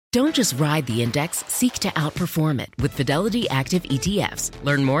Don't just ride the index, seek to outperform it with Fidelity Active ETFs.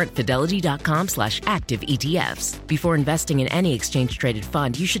 Learn more at fidelity.com/active ETFs. Before investing in any exchange-traded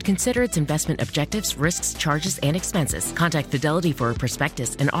fund, you should consider its investment objectives, risks, charges, and expenses. Contact Fidelity for a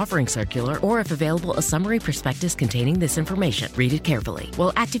prospectus, an offering circular, or if available, a summary prospectus containing this information. Read it carefully.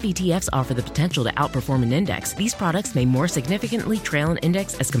 While active ETFs offer the potential to outperform an index, these products may more significantly trail an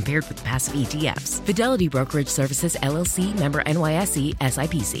index as compared with passive ETFs. Fidelity Brokerage Services, LLC, member NYSE,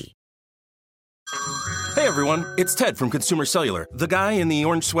 SIPC. Hey everyone, it's Ted from Consumer Cellular, the guy in the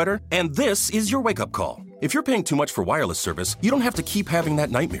orange sweater, and this is your wake-up call. If you're paying too much for wireless service, you don't have to keep having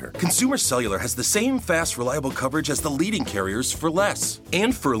that nightmare. Consumer Cellular has the same fast, reliable coverage as the leading carriers for less.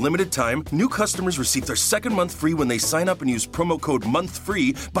 And for a limited time, new customers receive their second month free when they sign up and use promo code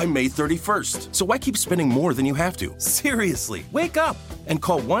MONTHFREE by May 31st. So why keep spending more than you have to? Seriously, wake up and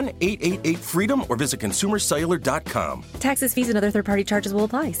call 1-888-FREEDOM or visit consumercellular.com. Taxes, fees, and other third-party charges will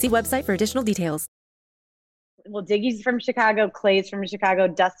apply. See website for additional details. Well, Diggy's from Chicago, Clay's from Chicago,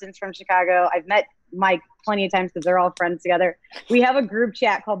 Dustin's from Chicago. I've met Mike plenty of times because they're all friends together. We have a group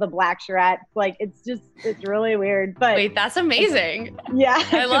chat called the Black Charrette. Like, it's really weird. But wait, that's amazing. Yeah.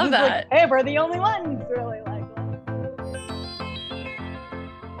 I love that. Like, hey, we're the only ones really like it.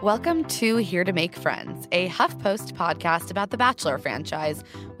 Welcome to Here to Make Friends, a HuffPost podcast about the Bachelor franchise,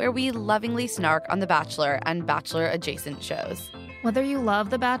 where we lovingly snark on The Bachelor and Bachelor-adjacent shows. Whether you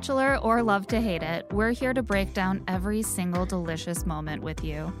love The Bachelor or love to hate it, we're here to break down every single delicious moment with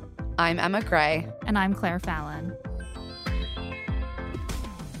you. I'm Emma Gray. And I'm Claire Fallon.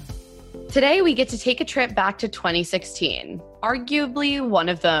 Today, we get to take a trip back to 2016, arguably one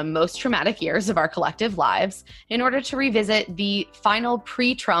of the most traumatic years of our collective lives, in order to revisit the final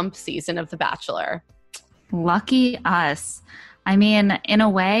pre-Trump season of The Bachelor. Lucky us. I mean, in a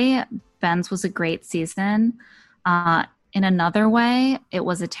way, Ben's was a great season. In another way, it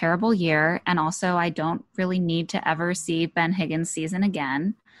was a terrible year, and also I don't really need to ever see Ben Higgins' season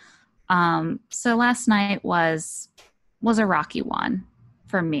again. So last night was a rocky one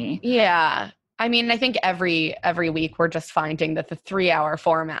for me. Yeah. I mean, I think every week we're just finding that the 3-hour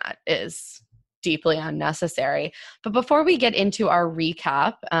format is deeply unnecessary. But before we get into our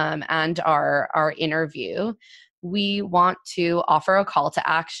recap and our interview, we want to offer a call to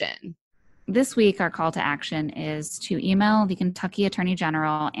action. This week, our call to action is to email the Kentucky Attorney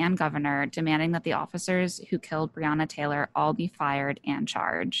General and Governor demanding that the officers who killed Breonna Taylor all be fired and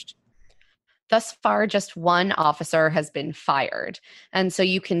charged. Thus far, just one officer has been fired. And so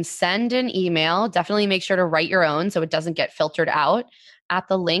you can send an email. Definitely make sure to write your own so it doesn't get filtered out at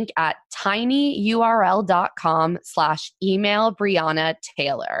the link at tinyurl.com/email Breonna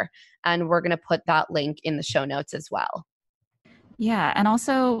Taylor. And we're going to put that link in the show notes as well. Yeah, and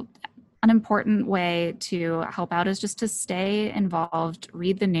also an important way to help out is just to stay involved,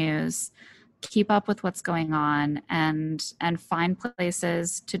 read the news, keep up with what's going on, and find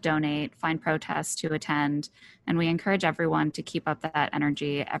places to donate, find protests to attend. And we encourage everyone to keep up that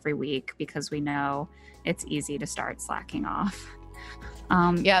energy every week because we know it's easy to start slacking off.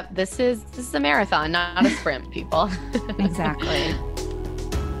 Yeah, this is a marathon, not a sprint, people. Exactly.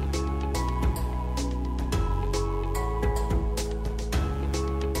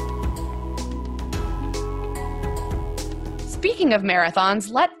 Speaking of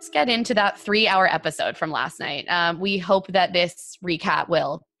marathons, let's get into that 3-hour episode from last night. We hope that this recap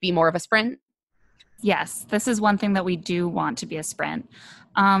will be more of a sprint. Yes, this is one thing that we do want to be a sprint.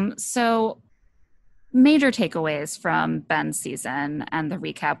 So major takeaways from Ben's season and the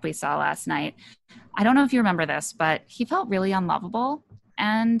recap we saw last night. I don't know if you remember this, but he felt really unlovable,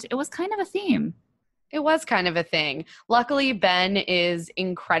 and it was kind of a theme. It was kind of a thing. Luckily, Ben is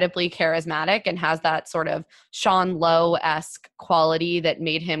incredibly charismatic and has that sort of Sean Lowe-esque quality that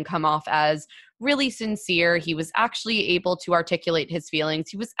made him come off as really sincere. He was actually able to articulate his feelings.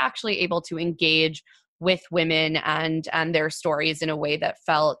 He was actually able to engage with women and their stories in a way that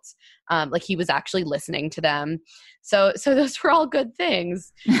felt like he was actually listening to them. So those were all good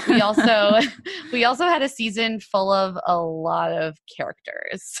things. We also had a season full of a lot of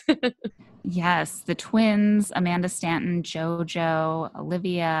characters. Yes, the twins, Amanda Stanton, JoJo,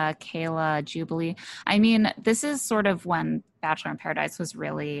 Olivia, Kayla, Jubilee. I mean, this is sort of when Bachelor in Paradise was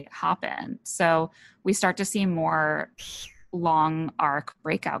really hopping. So we start to see more long arc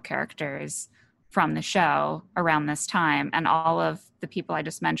breakout characters from the show around this time. And all of the people I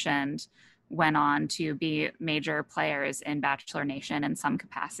just mentioned went on to be major players in Bachelor Nation in some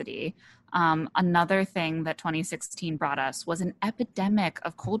capacity. Another thing that 2016 brought us was an epidemic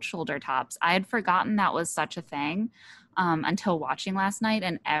of cold shoulder tops. I had forgotten that was such a thing until watching last night,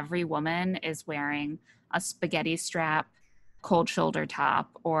 and every woman is wearing a spaghetti strap cold shoulder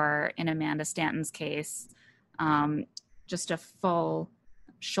top, or in Amanda Stanton's case, just a full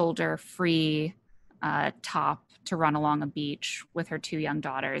shoulder free top to run along a beach with her 2 young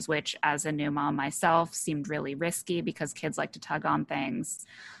daughters, which as a new mom myself seemed really risky because kids like to tug on things.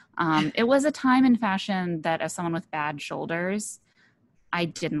 It was a time in fashion that as someone with bad shoulders, I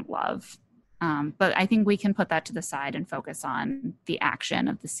didn't love. But I think we can put that to the side and focus on the action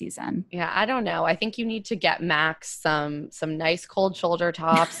of the season. Yeah, I don't know. I think you need to get Max some nice cold shoulder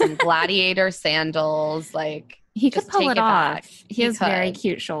tops and gladiator sandals. Like, he could pull it off. Back. He has very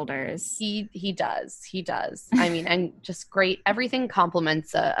cute shoulders. He does. He does. I mean, and just great. Everything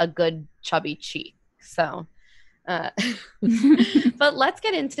complements a good chubby cheek. So, but let's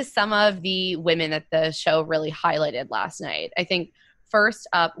get into some of the women that the show really highlighted last night. I think first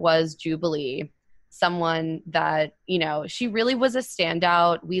up was Jubilee, someone that, you know, she really was a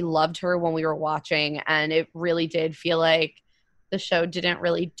standout. We loved her when we were watching, and it really did feel like the show didn't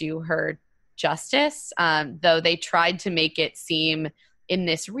really do her justice, though they tried to make it seem in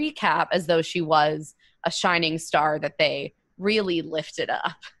this recap as though she was a shining star that they really lifted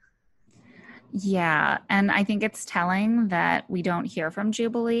up. Yeah, and I think it's telling that we don't hear from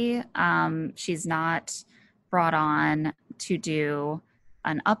Jubilee. She's not brought on to do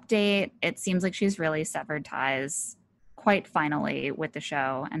an update. It seems like she's really severed ties quite finally with the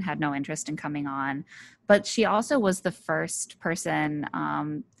show and had no interest in coming on. But she also was the first person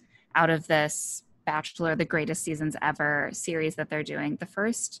out of this Bachelor, the Greatest Seasons Ever series that they're doing, the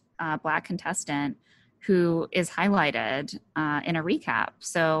first Black contestant who is highlighted in a recap.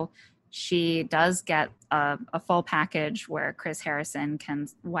 So she does get a full package where Chris Harrison can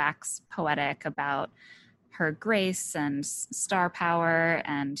wax poetic about her grace and star power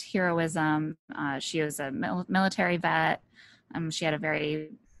and heroism. She was a military vet. She had a very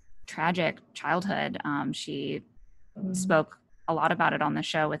tragic childhood. She spoke a lot about it on the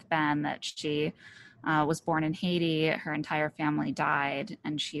show with Ben, that she was born in Haiti. Her entire family died,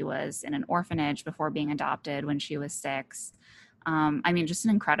 and she was in an orphanage before being adopted when she was 6. I mean, just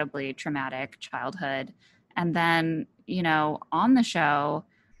an incredibly traumatic childhood. And then, you know, on the show,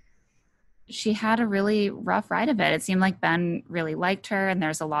 she had a really rough ride of it. It seemed like Ben really liked her, and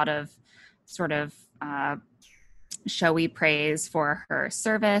there's a lot of sort of showy praise for her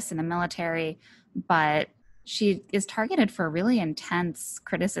service in the military, but she is targeted for really intense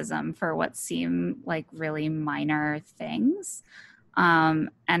criticism for what seem like really minor things, and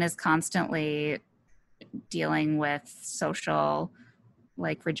is constantly dealing with social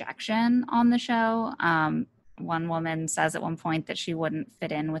like rejection on the show. One woman says at one point that she wouldn't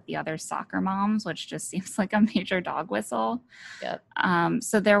fit in with the other soccer moms, which just seems like a major dog whistle. Yep.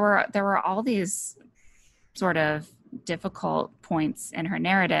 So there were all these sort of difficult points in her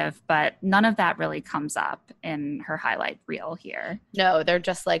narrative, but none of that really comes up in her highlight reel here. No, they're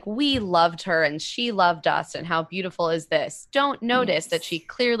just like, we loved her and she loved us, and how beautiful is this? Don't notice that she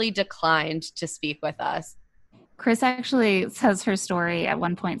clearly declined to speak with us. Chris actually says her story at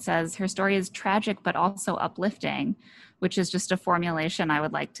one point, says her story is tragic but also uplifting, which is just a formulation I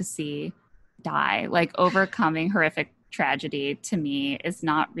would like to see die. Like, overcoming horrific tragedy to me is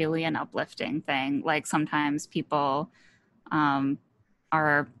not really an uplifting thing. Like, sometimes people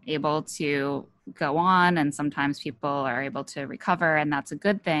are able to go on, and sometimes people are able to recover, and that's a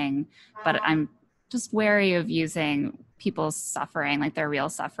good thing. But I'm just wary of using people's suffering, like their real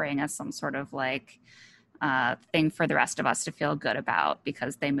suffering, as some sort of like thing for the rest of us to feel good about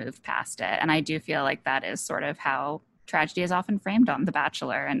because they moved past it. And I do feel like that is sort of how tragedy is often framed on The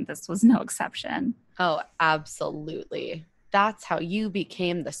Bachelor, and this was no exception. Oh, absolutely. That's how you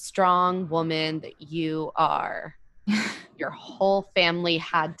became the strong woman that you are. Your whole family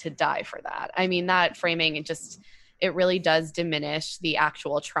had to die for that. I mean, that framing, it really does diminish the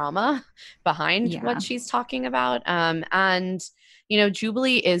actual trauma behind what she's talking about. And, you know,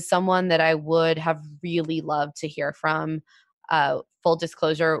 Jubilee is someone that I would have really loved to hear from. Full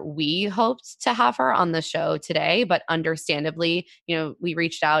disclosure, we hoped to have her on the show today, but understandably, you know, we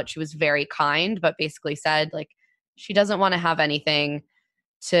reached out. She was very kind, but basically said, like, she doesn't want to have anything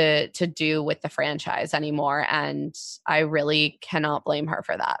to do with the franchise anymore. And I really cannot blame her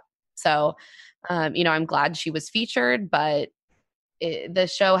for that. So, you know, I'm glad she was featured, but the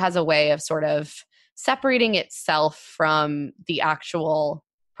show has a way of sort of separating itself from the actual,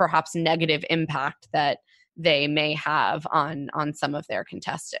 perhaps negative impact that they may have on some of their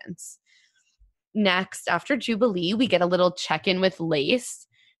contestants. Next, after Jubilee, we get a little check-in with Lace.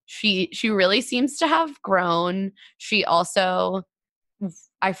 She really seems to have grown. She also,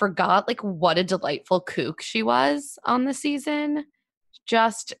 I forgot like what a delightful kook she was on the season.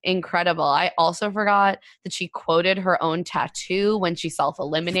 just incredible. I also forgot that she quoted her own tattoo when she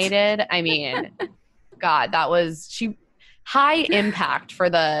self-eliminated. I mean, God, that was high impact for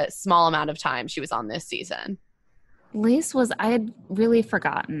the small amount of time she was on this season. I had really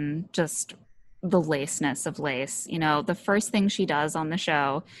forgotten just the laceness of Lace. You know, the first thing she does on the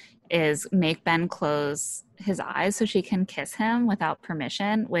show is make Ben close his eyes so she can kiss him without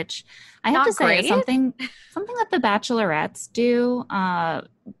permission, which I have to say is something that the Bachelorettes do.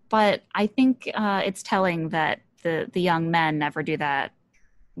 But I think it's telling that the young men never do that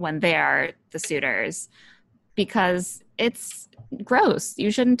when they are the suitors, because it's gross.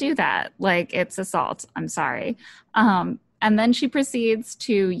 You shouldn't do that. Like, it's assault. I'm sorry. And then she proceeds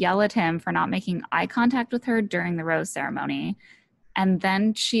to yell at him for not making eye contact with her during the rose ceremony. And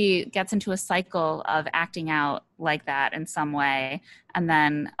then she gets into a cycle of acting out like that in some way, and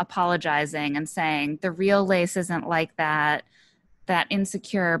then apologizing and saying, the real Lace isn't like that. That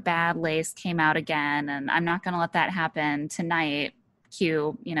insecure, bad Lace came out again, and I'm not going to let that happen tonight.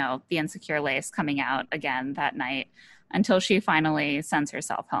 Cue, you know, the insecure Lace coming out again that night, until she finally sends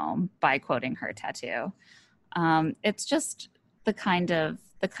herself home by quoting her tattoo. It's just the kind of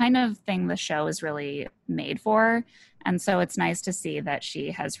thing the show is really made for. And so it's nice to see that she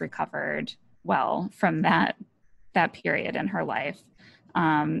has recovered well from that period in her life.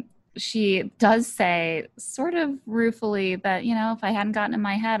 She does say sort of ruefully that, you know, if I hadn't gotten in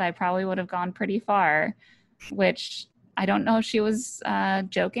my head, I probably would have gone pretty far, which I don't know if she was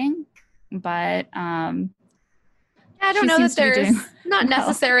joking, but I don't know that there's not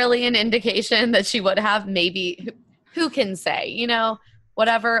necessarily an indication that she would have. Maybe, who can say, you know,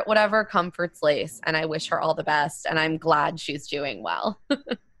 whatever comforts Lace, and I wish her all the best, and I'm glad she's doing well.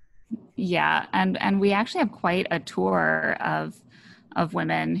 Yeah, and we actually have quite a tour of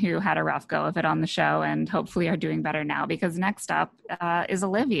women who had a rough go of it on the show and hopefully are doing better now, because next up is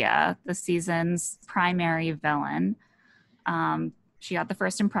Olivia, the season's primary villain. She got the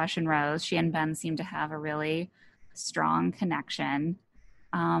first impression rose. She and Ben seem to have a really strong connection.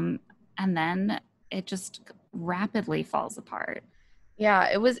 And then it just rapidly falls apart. Yeah,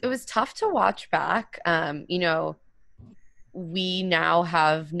 it was tough to watch back. You know, we now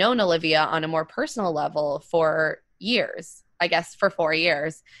have known Olivia on a more personal level for years, I guess for 4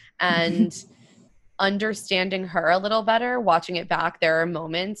 years. And understanding her a little better, watching it back, there are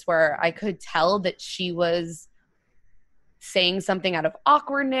moments where I could tell that she was saying something out of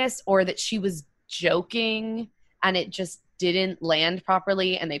awkwardness, or that she was joking and it just didn't land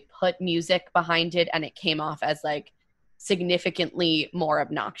properly, and they put music behind it and it came off as like significantly more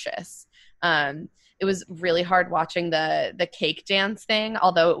obnoxious. It was really hard watching the cake dance thing,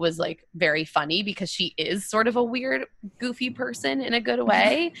 although it was like very funny because she is sort of a weird, goofy person in a good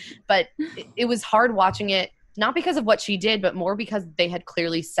way. But it was hard watching it, not because of what she did, but more because they had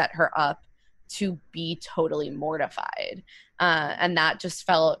clearly set her up to be totally mortified. And that just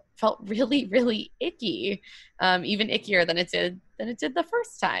felt really, really icky, even ickier than it did the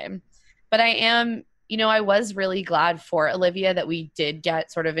first time. But I was really glad for Olivia that we did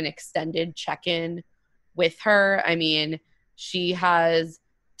get sort of an extended check-in with her. I mean, she has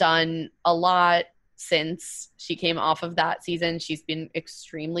done a lot since she came off of that season. She's been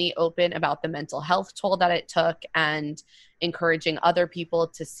extremely open about the mental health toll that it took, and encouraging other people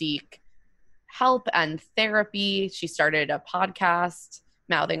to seek help and therapy. She started a podcast,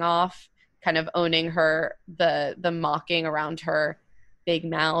 Mouthing Off, kind of owning the mocking around her big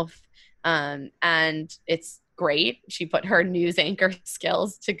mouth. And it's great. She put her news anchor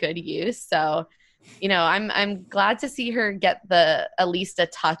skills to good use. So, you know, I'm glad to see her get at least a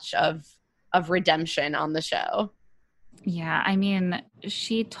touch of redemption on the show. Yeah, I mean,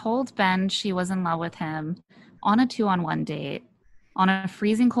 she told Ben she was in love with him on a 2-on-1 date on a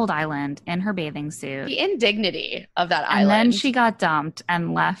freezing cold island in her bathing suit. The indignity of that island. And then she got dumped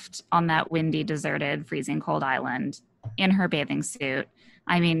and left on that windy, deserted, freezing cold island in her bathing suit.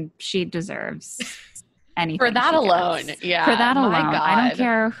 I mean, she deserves anything. For that alone, gets. Yeah. For that alone. God. I don't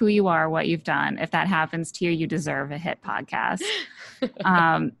care who you are, what you've done. If that happens to you, you deserve a hit podcast.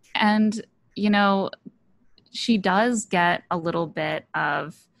 And, you know, she does get a little bit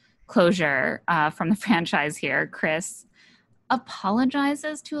of closure from the franchise here. Chris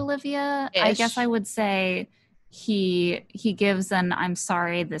apologizes to Olivia. I guess I would say he gives an "I'm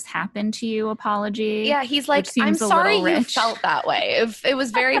sorry this happened to you" apology. Yeah, he's like, "I'm sorry you felt that way." It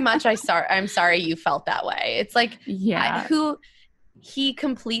was very much I'm sorry you felt that way. It's like, yeah, he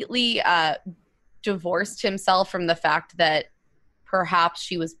completely divorced himself from the fact that perhaps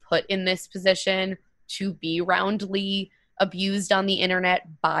she was put in this position to be roundly abused on the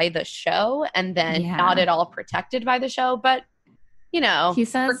internet by the show, and then not at all protected by the show. But He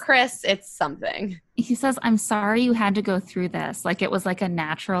says, for Chris, it's something. He says, I'm sorry you had to go through this. Like it was like a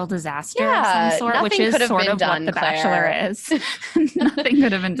natural disaster of Yeah, some sort, which nothing is could have sort been of done, what The Claire. Bachelor is. Nothing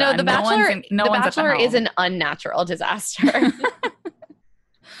could have been No, done. The Bachelor, No The one's at the Bachelor is helm. an unnatural disaster.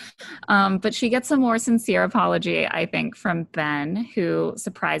 But she gets a more sincere apology, I think, from Ben, who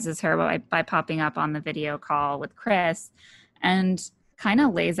surprises her by popping up on the video call with Chris and kind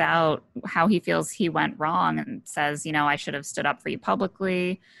of lays out how he feels he went wrong and says, I should have stood up for you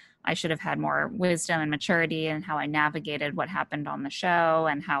publicly. I should have had more wisdom and maturity in how I navigated what happened on the show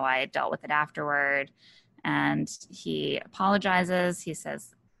and how I dealt with it afterward. And he apologizes. He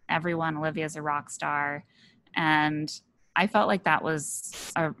says, Olivia's a rock star. And I felt like that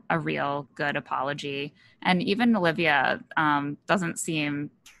was a real good apology. And even Olivia doesn't seem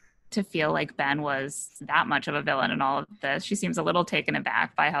to feel like Ben was that much of a villain in all of this. She seems a little taken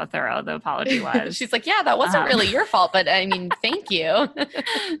aback by how thorough the apology was. She's like, yeah, that wasn't really your fault, but I mean, thank you.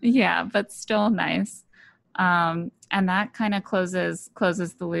 Yeah, but still nice. And that kind of closes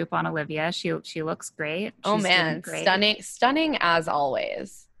the loop on Olivia. She looks great. Oh She's man, doing great. stunning as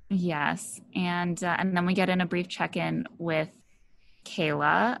always. Yes, and then we get in a brief check-in with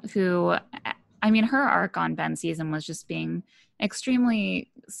Kayla, who, I mean, her arc on Ben's season was just being extremely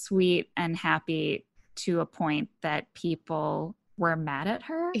sweet and happy to a point that people were mad at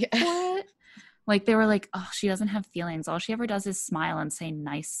her for it. Like they were like, oh, she doesn't have feelings. All she ever does is smile and say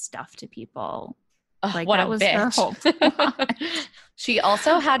nice stuff to people. Like what that a was bitch. her whole plot. She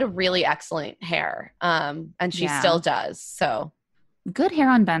also had a really excellent hair, and she still does. So good hair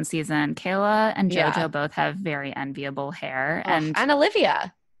on Ben's season. Kayla and JoJo both have very enviable hair, and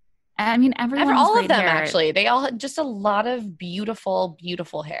Olivia. I mean, all of them hair. actually. They all had just a lot of beautiful,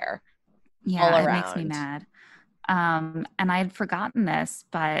 beautiful hair. Yeah, all around. It makes me mad. And I had forgotten this,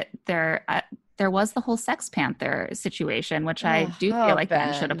 but there was the whole Sex Panther situation, which I do feel like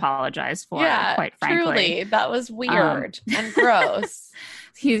Ben should apologize for. Yeah, quite frankly, truly, that was weird and gross.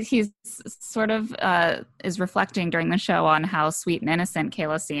 He's sort of is reflecting during the show on how sweet and innocent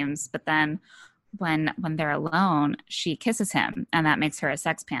Kayla seems, but then when they're alone, she kisses him, and that makes her a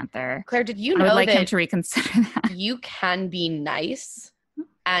Sex Panther. Claire, did you know I would like that him to reconsider that? You can be nice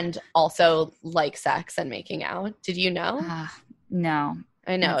and also like sex and making out. Did you know? No.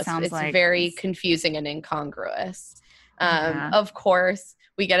 I know. It's like very confusing and incongruous. Of course,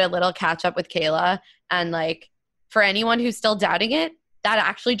 we get a little catch up with Kayla, and like for anyone who's still doubting it, that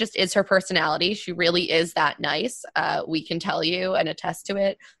actually just is her personality. She really is that nice. We can tell you and attest to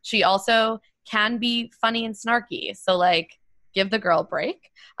it. She also can be funny and snarky. So like, give the girl a break.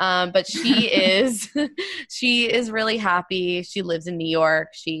 But she she is really happy. She lives in New York.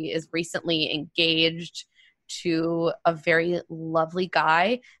 She is recently engaged to a very lovely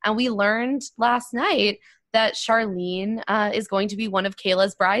guy. And we learned last night that Charlene is going to be one of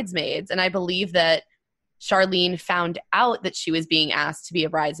Kayla's bridesmaids. And I believe that Charlene found out that she was being asked to be a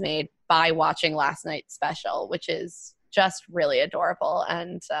bridesmaid by watching last night's special, which is just really adorable.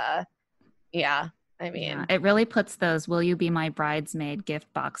 And I mean, it really puts those "Will you be my bridesmaid"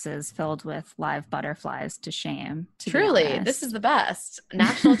 gift boxes filled with live butterflies to shame. Truly, this is the best.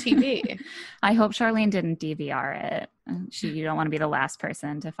 National TV. I hope Charlene didn't DVR it. You don't want to be the last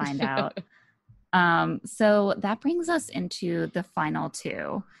person to find out. So that brings us into the final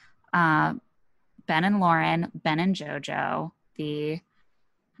two. Ben and Lauren, Ben and JoJo, the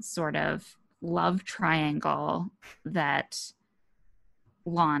sort of love triangle that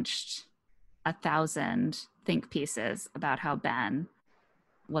launched 1,000 think pieces about how Ben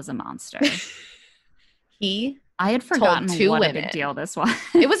was a monster. I had forgotten what a big deal this was.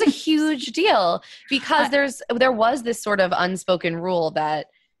 It was a huge deal because there was this sort of unspoken rule that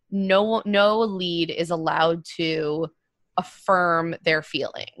no lead is allowed to affirm their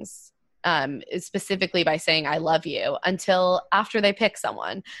feelings, specifically by saying "I love you" until after they pick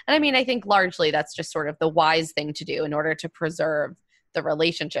someone. And I mean, I think largely that's just sort of the wise thing to do in order to preserve the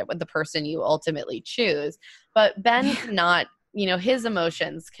relationship with the person you ultimately choose. But Ben cannot, his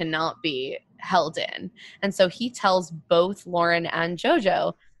emotions cannot be held in. And so he tells both Lauren and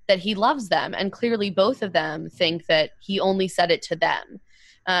JoJo that he loves them. And clearly both of them think that he only said it to them.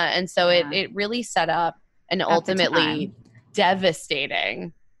 And so it really set up an ultimately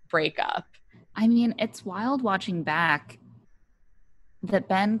devastating breakup. I mean, it's wild watching back that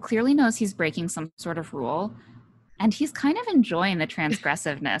Ben clearly knows he's breaking some sort of rule. And he's kind of enjoying the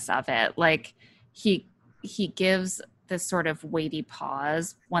transgressiveness of it. Like he gives this sort of weighty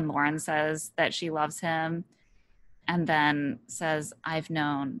pause when Lauren says that she loves him and then says, I've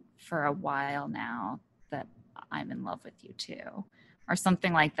known for a while now that I'm in love with you too, or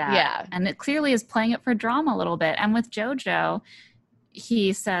something like that. Yeah. And it clearly is playing it for drama a little bit. And with JoJo,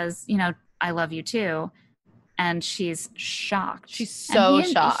 he says, you know, I love you too. And she's shocked. She's so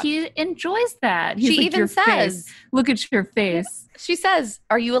shocked. He enjoys that. He's she like, even your says, face. Look at your face. She says,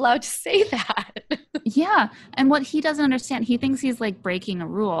 are you allowed to say that? Yeah. And what he doesn't understand, he thinks he's like breaking a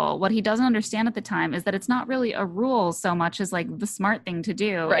rule. What he doesn't understand at the time is that it's not really a rule so much as like the smart thing to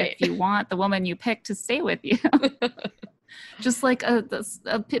do Right. if you want the woman you pick to stay with you. Just like a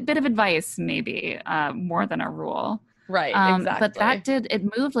bit of advice, maybe, more than a rule. Right, exactly. But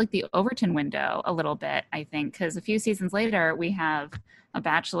it moved like the Overton window a little bit, I think, because a few seasons later, we have a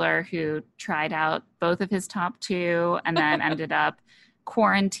bachelor who tried out both of his top two and then ended up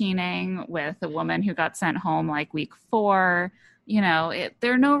quarantining with a woman who got sent home like week 4. You know,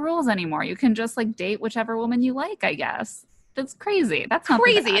 there are no rules anymore. You can just like date whichever woman you like, I guess. That's crazy. That's not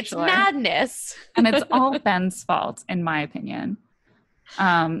crazy. It's madness. And it's all Ben's fault, in my opinion.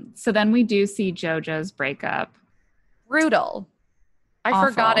 So then we do see JoJo's breakup. Brutal. I Awful.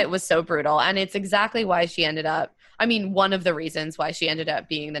 forgot it was so brutal. And it's exactly why she ended up, I mean, one of the reasons why she ended up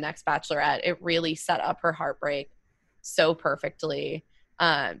being the next Bachelorette. It really set up her heartbreak so perfectly.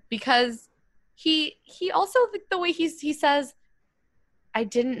 Because he also, the way he says, I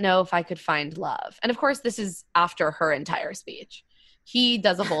didn't know if I could find love. And of course, this is after her entire speech. He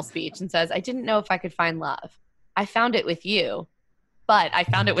does a whole speech and says, I didn't know if I could find love. I found it with you. But I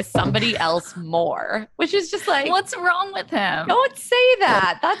found it with somebody else more, which is just like, what's wrong with him? Don't say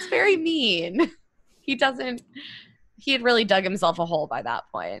that. That's very mean. He had really dug himself a hole by that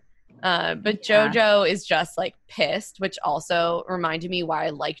point. But JoJo is just like pissed, which also reminded me why I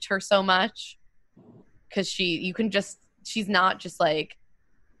liked her so much. Because she's not just like,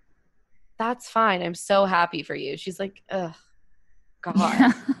 that's fine. I'm so happy for you. She's like, ugh, God.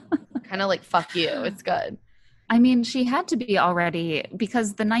 Yeah. Kind of like, fuck you. It's good. I mean, she had to be already,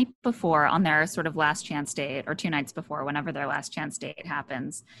 because the night before on their sort of last chance date, or 2 nights before, whenever their last chance date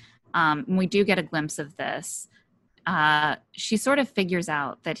happens, we do get a glimpse of this. She sort of figures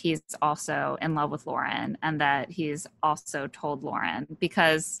out that he's also in love with Lauren and that he's also told Lauren,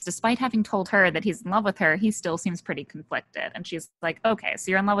 because despite having told her that he's in love with her, he still seems pretty conflicted. And she's like, okay, so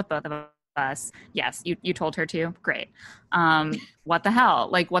you're in love with both of us. Yes, you told her to. Great. What the hell?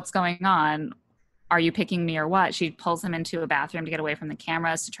 Like, what's going on? Are you picking me or what? She pulls him into a bathroom to get away from the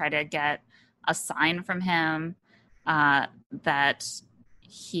cameras to try to get a sign from him that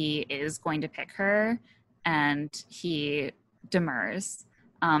he is going to pick her, and he demurs.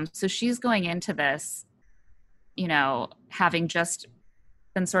 So she's going into this, you know, having just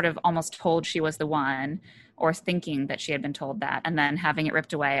been sort of almost told she was the one, or thinking that she had been told that, and then having it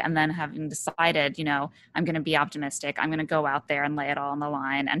ripped away, and then having decided, you know, I'm going to be optimistic. I'm going to go out there and lay it all on the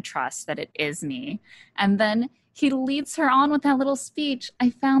line and trust that it is me. And then he leads her on with that little speech. I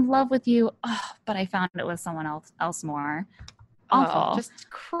found love with you, but I found it with someone else more. Awful.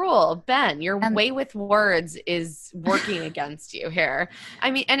 Just cruel. Ben, your way with words is working against you here. I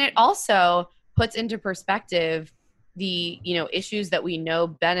mean, and it also puts into perspective the, you know, issues that we know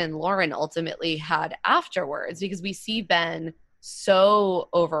Ben and Lauren ultimately had afterwards, because we see Ben so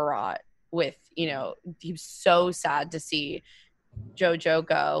overwrought with, you know, he was so sad to see JoJo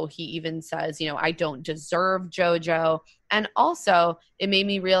go. He even says, you know, I don't deserve JoJo. And also it made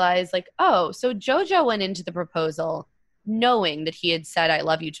me realize, like, oh, so JoJo went into the proposal knowing that he had said, I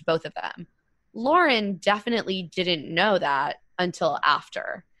love you to both of them. Lauren definitely didn't know that until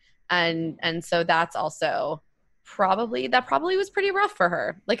after. And so that's also probably was pretty rough for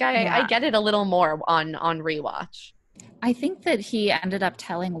her. Like I get it a little more on rewatch. I think that he ended up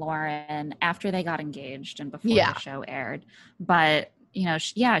telling Lauren after they got engaged and before the show aired. But, you know,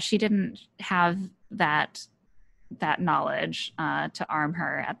 she didn't have that knowledge to arm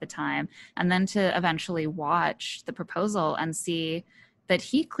her at the time. And then to eventually watch the proposal and see that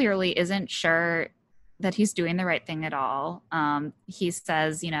he clearly isn't sure that he's doing the right thing at all. He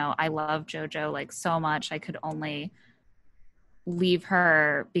says, you know, I love JoJo like so much. I could only leave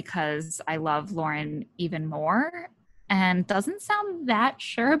her because I love Lauren even more, and doesn't sound that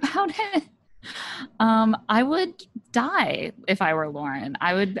sure about it. I would die if I were Lauren.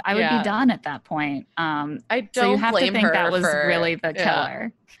 I would be done at that point. I don't so you have blame to think her that was really the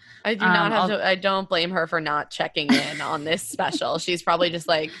killer. I do not have to. I don't blame her for not checking in on this special. She's probably just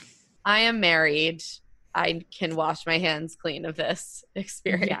like, I am married. I can wash my hands clean of this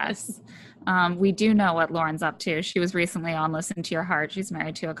experience. Yes. We do know what Lauren's up to. She was recently on Listen to Your Heart. She's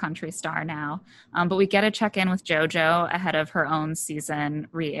married to a country star now. But we get a check-in with JoJo ahead of her own season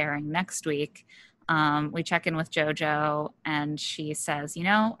re-airing next week. We check in with JoJo, and she says, you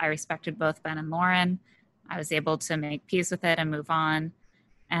know, I respected both Ben and Lauren. I was able to make peace with it and move on.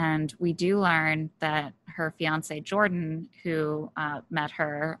 And we do learn that her fiance, Jordan, who met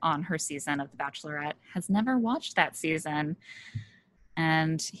her on her season of The Bachelorette, has never watched that season.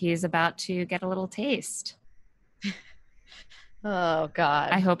 And he's about to get a little taste. Oh,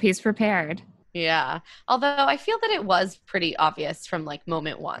 God. I hope he's prepared. Yeah. Although I feel that it was pretty obvious from like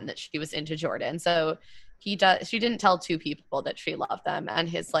moment one that she was into Jordan. So she didn't tell two people that she loved them. And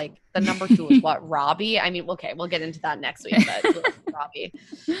his like the number two was what, Robbie? I mean, okay, we'll get into that next week, but Robbie.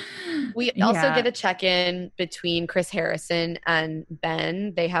 We also get a check-in between Chris Harrison and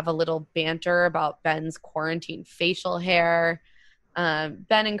Ben. They have a little banter about Ben's quarantine facial hair. Ben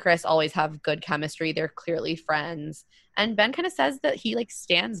and Chris always have good chemistry. They're clearly friends. And Ben kind of says that he like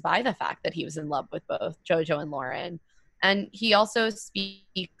stands by the fact that he was in love with both JoJo and Lauren. And he also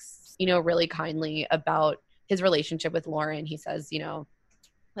speaks, really kindly about his relationship with Lauren. He says,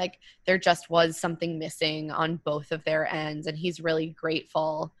 like there just was something missing on both of their ends. And he's really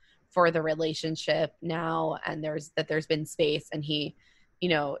grateful for the relationship now. And there's been space. And he,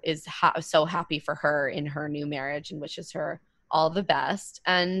 is so happy for her in her new marriage and wishes her all the best.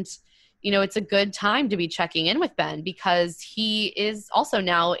 And it's a good time to be checking in with Ben because he is also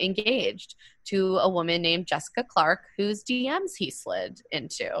now engaged to a woman named Jessica Clark, whose DMs he slid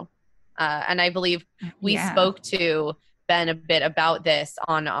into. And I believe we spoke to Ben a bit about this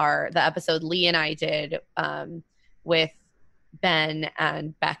on the episode Lee and I did with Ben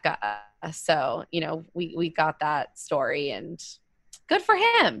and Becca. So, we got that story and good for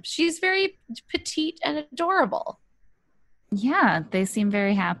him. She's very petite and adorable. Yeah, they seem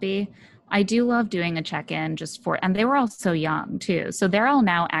very happy. I do love doing a check-in and they were all so young too. So they're all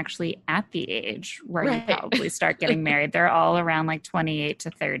now actually at the age where you probably start getting married. They're all around like 28 to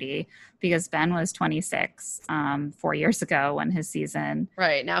 30 because Ben was 26 4 years ago when his season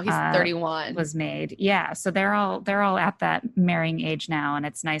now he's 31 was made. Yeah, so they're all at that marrying age now, and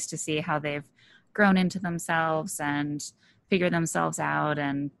it's nice to see how they've grown into themselves and figured themselves out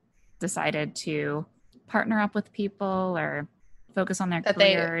and decided to partner up with people or focus on their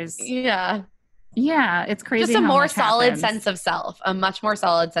careers. Yeah, it's crazy. Just a more solid sense of self, a much more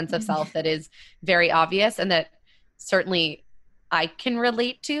solid sense of self that is very obvious and that certainly I can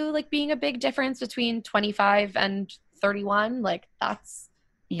relate to, like being a big difference between 25 and 31. Like that's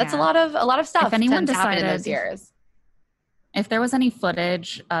a lot of stuff. If anyone decided in those years, if there was any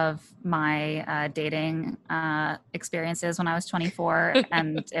footage of my dating experiences when I was 24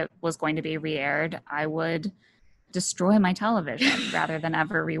 and it was going to be re-aired, I would destroy my television rather than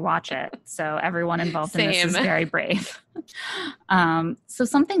ever rewatch it. So everyone involved in this is very brave. So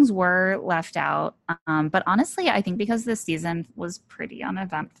some things were left out. But honestly, I think because this season was pretty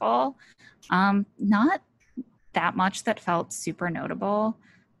uneventful, not that much that felt super notable.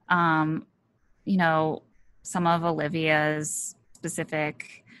 Some of Olivia's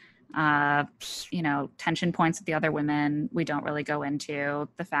specific, tension points with the other women, we don't really go into.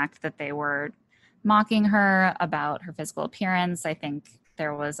 The fact that they were mocking her about her physical appearance. I think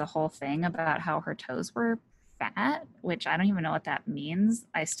there was a whole thing about how her toes were fat, which I don't even know what that means.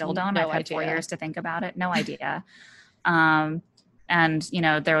 I still don't. I've had 4 years to think about it. No idea. And,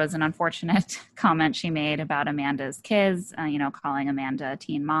 there was an unfortunate comment she made about Amanda's kids, calling Amanda a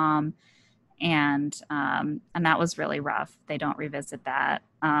teen mom. And that was really rough. They don't revisit that.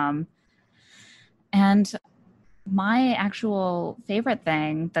 And my actual favorite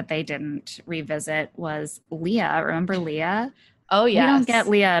thing that they didn't revisit was Leah. Remember Leah? Oh, yeah. We don't get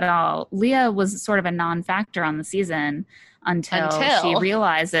Leah at all. Leah was sort of a non-factor on the season until she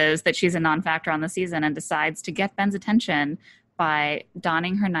realizes that she's a non-factor on the season and decides to get Ben's attention by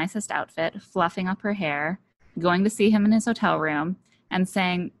donning her nicest outfit, fluffing up her hair, going to see him in his hotel room, and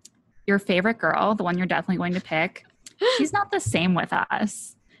saying, your favorite girl, the one you're definitely going to pick, she's not the same with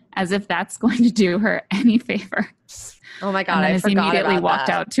us. As if that's going to do her any favor. Oh my God, and then I is forgot immediately about walked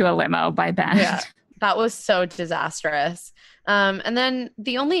that. out to a limo by Ben. Yeah, that was so disastrous. And then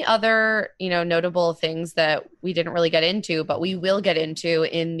the only other, notable things that we didn't really get into, but we will get into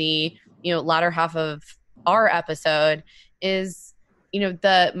in the, latter half of our episode is,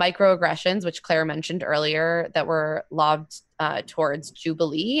 the microaggressions, which Claire mentioned earlier, that were lobbed towards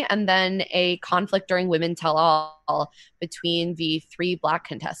Jubilee, and then a conflict during Women Tell All between the 3 Black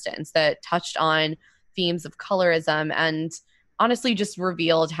contestants that touched on themes of colorism and honestly just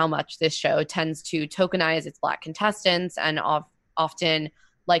revealed how much this show tends to tokenize its Black contestants and often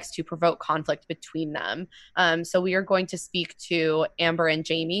likes to provoke conflict between them. So we are going to speak to Amber and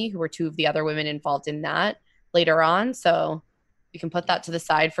Jamie, who were 2 of the other women involved in that, later on. So we can put that to the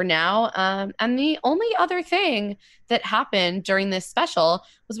side for now. And the only other thing that happened during this special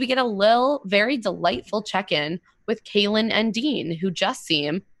was we get a very delightful check-in with Kaylin and Dean, who just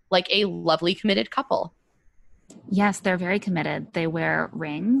seem like a lovely committed couple. Yes, they're very committed. They wear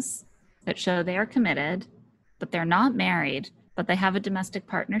rings that show they are committed, but they're not married, but they have a domestic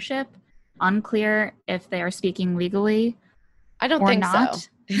partnership. Unclear if they are speaking legally. I don't or think not.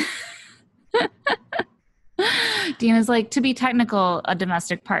 so. Dean is like, to be technical, a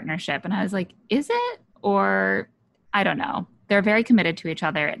domestic partnership. And I was like, is it? Or I don't know. They're very committed to each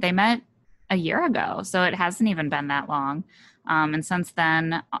other. They met a year ago, so it hasn't even been that long. And since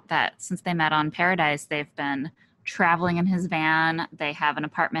then, since they met on Paradise, they've been traveling in his van. They have an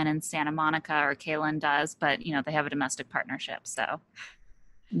apartment in Santa Monica, or Kaylin does, but you know, they have a domestic partnership, so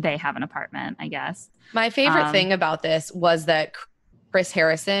they have an apartment, I guess. My favorite thing about this was that Chris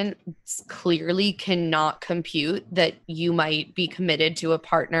Harrison clearly cannot compute that you might be committed to a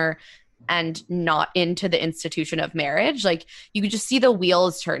partner and not into the institution of marriage. Like, you could just see the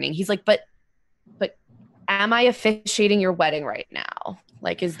wheels turning. He's like, but am I officiating your wedding right now?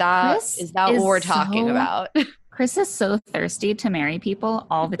 Like, is that what we're talking about? Chris is so thirsty to marry people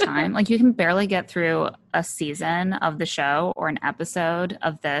all the time. Like, you can barely get through a season of the show or an episode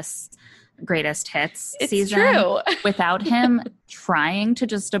of this Greatest Hits season true. without him trying to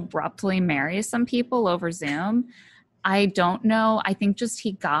just abruptly marry some people over Zoom. I don't know. I think just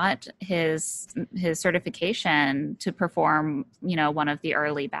he got his certification to perform, you know, one of the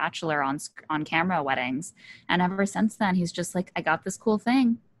early Bachelor on camera weddings. And ever since then, he's just like, I got this cool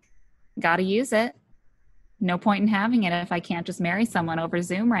thing. Got to use it. No point in having it if I can't just marry someone over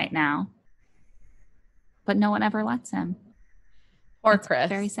Zoom right now. But no one ever lets him. Or it's Chris.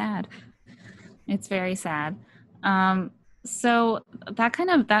 Very sad. It's very sad. So that kind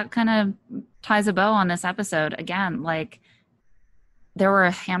of ties a bow on this episode. Again, like, there were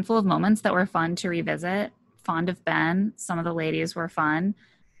a handful of moments that were fun to revisit. Fond of Ben. Some of the ladies were fun.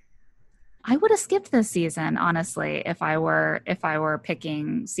 I would have skipped this season, honestly, if I were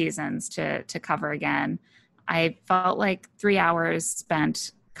picking seasons to cover again. I felt like 3 hours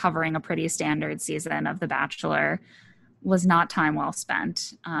spent covering a pretty standard season of The Bachelor was not time well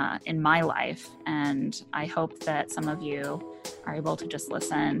spent in my life. And I hope that some of you are able to just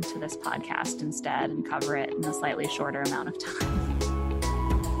listen to this podcast instead and cover it in a slightly shorter amount of time.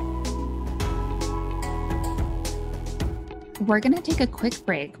 We're going to take a quick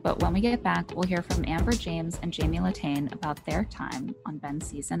break, but when we get back, we'll hear from Amber James and Jamie Latane about their time on Ben's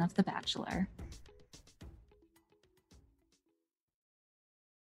season of The Bachelor.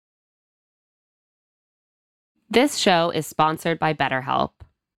 This show is sponsored by BetterHelp.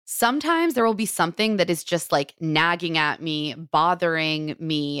 Sometimes there will be something that is just like nagging at me, bothering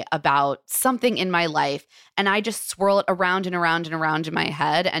me about something in my life, and I just swirl it around and around and around in my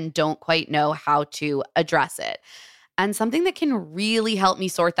head and don't quite know how to address it. And something that can really help me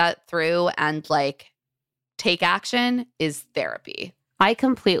sort that through and like take action is therapy. I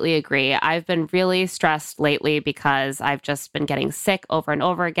completely agree. I've been really stressed lately because I've just been getting sick over and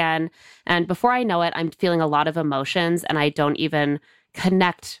over again. And before I know it, I'm feeling a lot of emotions and I don't even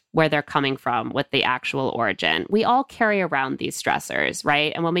connect where they're coming from with the actual origin. We all carry around these stressors,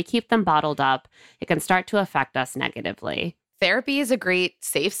 right? And when we keep them bottled up, it can start to affect us negatively. Therapy is a great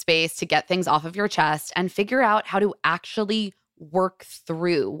safe space to get things off of your chest and figure out how to actually work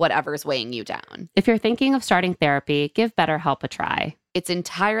through whatever's weighing you down. If you're thinking of starting therapy, give BetterHelp a try. It's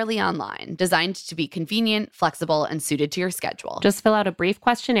entirely online, designed to be convenient, flexible, and suited to your schedule. Just fill out a brief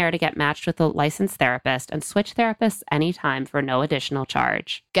questionnaire to get matched with a licensed therapist and switch therapists anytime for no additional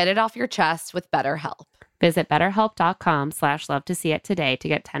charge. Get it off your chest with BetterHelp. Visit BetterHelp.com/LoveToSeeIt today to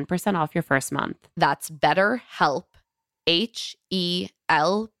get 10% off your first month. That's BetterHelp,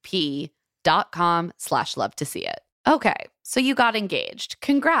 HELP.com/LoveToSeeIt. Okay, so you got engaged.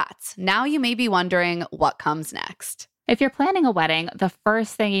 Congrats. Now you may be wondering what comes next. If you're planning a wedding, the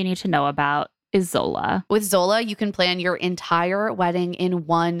first thing you need to know about is Zola. With Zola, you can plan your entire wedding in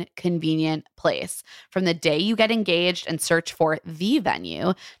one convenient place. From the day you get engaged and search for the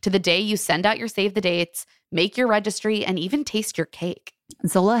venue to the day you send out your save the dates, make your registry, and even taste your cake.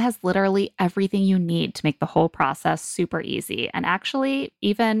 Zola has literally everything you need to make the whole process super easy and actually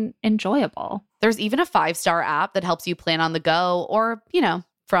even enjoyable. There's even a 5-star app that helps you plan on the go or,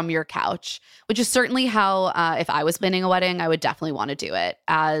 from your couch, which is certainly how, if I was planning a wedding, I would definitely want to do it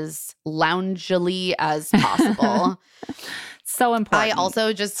as loungily as possible. So important. I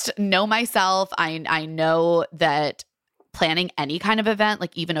also just know myself. I know that planning any kind of event,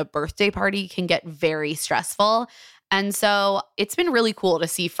 like even a birthday party, can get very stressful. And so it's been really cool to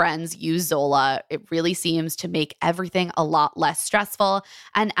see friends use Zola. It really seems to make everything a lot less stressful.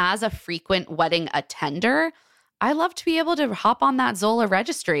 And as a frequent wedding attender, I love to be able to hop on that Zola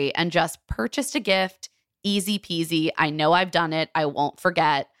registry and just purchase a gift Easy peasy. I know I've done it. I won't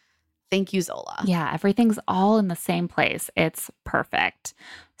forget. Thank you, Zola. Yeah, everything's all in the same place. It's perfect.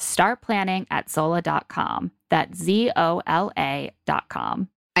 Start planning at Zola.com. That's ZOLA.com.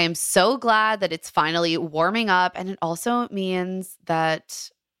 I am so glad that it's finally warming up. And it also means that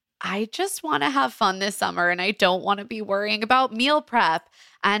I just want to have fun this summer and I don't want to be worrying about meal prep.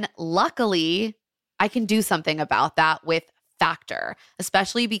 And luckily, I can do something about that with Factor,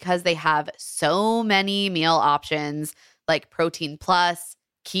 especially because they have so many meal options like Protein Plus,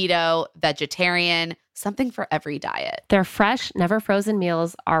 keto, vegetarian, something for every diet. Their fresh, never frozen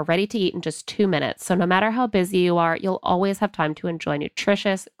meals are ready to eat in just 2 minutes. So no matter how busy you are, you'll always have time to enjoy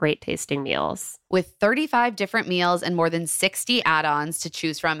nutritious, great tasting meals. With 35 different meals and more than 60 add-ons to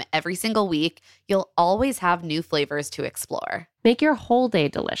choose from every single week, you'll always have new flavors to explore. Make your whole day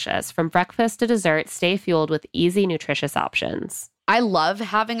delicious. From breakfast to dessert, stay fueled with easy, nutritious options. I love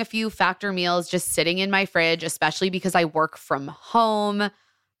having a few Factor meals just sitting in my fridge, especially because I work from home.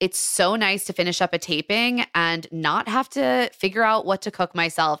 It's so nice to finish up a taping and not have to figure out what to cook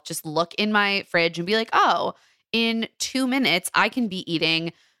myself. Just look in my fridge and be like, oh, in 2 minutes, I can be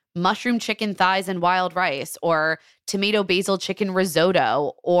eating mushroom chicken thighs and wild rice, or tomato basil chicken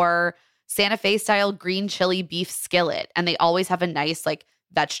risotto, or Santa Fe style green chili beef skillet. And they always have a nice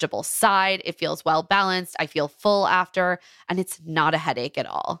vegetable side. It feels well balanced. I feel full after, and it's not a headache at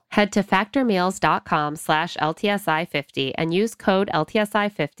all. Head to factormeals.com/LTSI50 and use code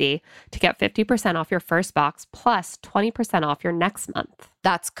LTSI50 to get 50% off your first box plus 20% off your next month.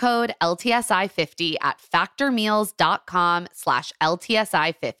 That's code LTSI50 at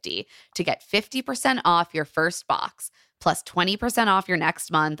factormeals.com/LTSI50 to get 50% off your first box plus 20% off your next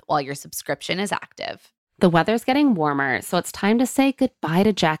month while your subscription is active. The weather's getting warmer, so it's time to say goodbye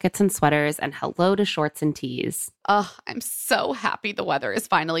to jackets and sweaters and hello to shorts and tees. Oh, I'm so happy the weather is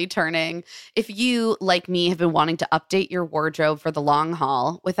finally turning. If you, like me, have been wanting to update your wardrobe for the long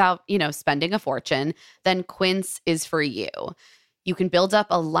haul without, spending a fortune, then Quince is for you. You can build up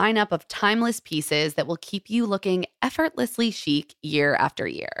a lineup of timeless pieces that will keep you looking effortlessly chic year after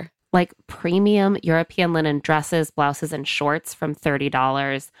year. Like premium European linen dresses, blouses, and shorts from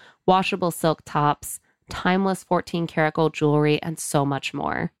 $30, washable silk tops, timeless 14-karat gold jewelry, and so much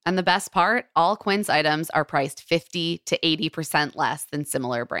more. And the best part, all Quince items are priced 50 to 80% less than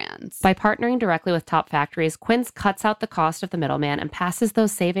similar brands. By partnering directly with top factories, Quince cuts out the cost of the middleman and passes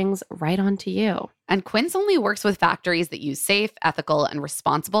those savings right on to you. And Quince only works with factories that use safe, ethical, and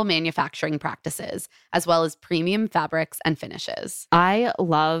responsible manufacturing practices, as well as premium fabrics and finishes. I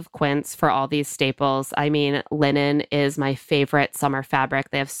love Quince for all these staples. I mean, linen is my favorite summer fabric.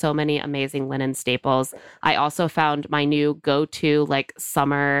 They have so many amazing linen staples. I also found my new go-to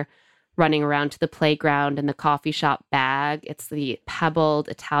summer running around to the playground in the coffee shop bag. It's the pebbled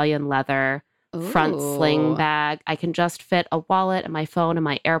Italian leather front sling bag. I can just fit a wallet and my phone and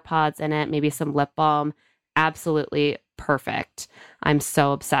my AirPods in it, maybe some lip balm. Absolutely perfect. I'm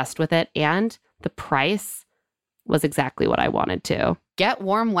so obsessed with it. And the price was exactly what I wanted to. Get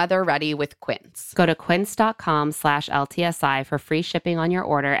warm weather ready with Quince. Go to quince.com/LTSI for free shipping on your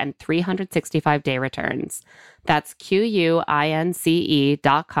order and 365-day returns. That's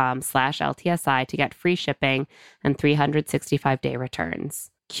QUINCE.com/LTSI to get free shipping and 365-day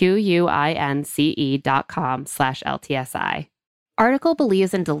returns. QUINCE.com/LTSI. Article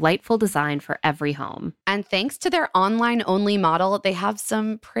believes in delightful design for every home. And thanks to their online-only model, they have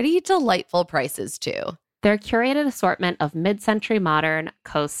some pretty delightful prices too. Their curated assortment of mid-century modern,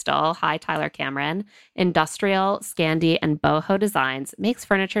 coastal, hi Tyler Cameron, industrial, Scandi, and boho designs makes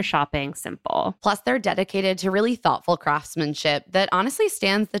furniture shopping simple. Plus, they're dedicated to really thoughtful craftsmanship that honestly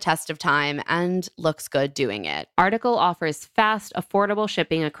stands the test of time and looks good doing it. Article offers fast, affordable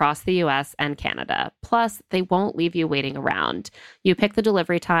shipping across the U.S. and Canada. Plus, they won't leave you waiting around. You pick the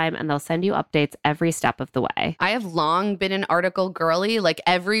delivery time and they'll send you updates every step of the way. I have long been an Article girly.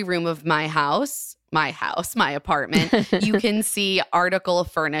 Every room of my apartment, you can see Article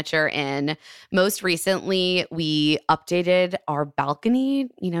furniture in. Most recently, we updated our balcony,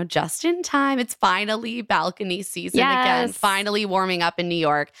 just in time. It's finally balcony season again, finally warming up in New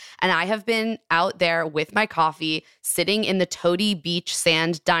York. And I have been out there with my coffee, sitting in the Toady Beach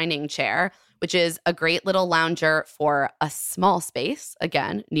Sand dining chair, which is a great little lounger for a small space,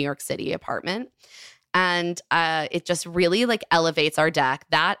 again, New York City apartment. And it just really elevates our deck.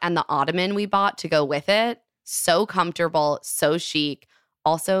 That and the ottoman we bought to go with it. So comfortable, so chic.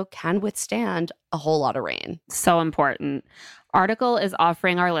 also can withstand a whole lot of rain. So important. Article is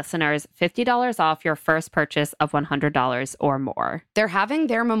offering our listeners $50 off your first purchase of $100 or more. They're having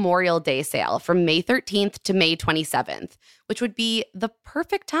their Memorial Day sale from May 13th to May 27th, which would be the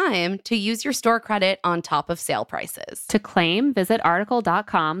perfect time to use your store credit on top of sale prices. To claim, visit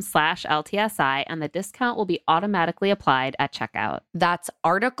article.com/LTSI and the discount will be automatically applied at checkout. That's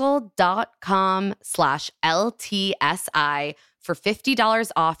article.com/LTSI for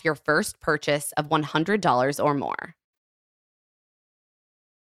 $50 off your first purchase of $100 or more.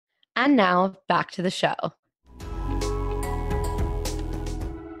 And now back to the show.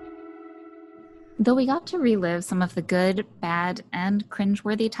 Though we got to relive some of the good, bad, and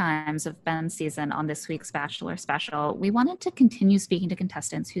cringeworthy times of Ben's season on this week's Bachelor special, we wanted to continue speaking to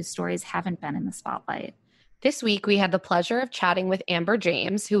contestants whose stories haven't been in the spotlight. This week, we had the pleasure of chatting with Amber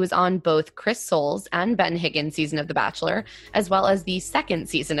James, who was on both Chris Soules and Ben Higgins' season of The Bachelor, as well as the second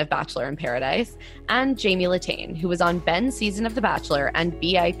season of Bachelor in Paradise, and Jamie Latane, who was on Ben's season of The Bachelor and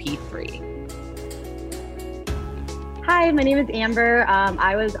VIP 3. Hi, my name is Amber.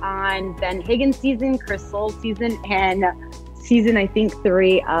 I was on Ben Higgins' season, Chris Soules' season, and season, I think,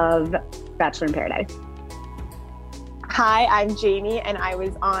 3 of Bachelor in Paradise. Hi, I'm Jamie, and I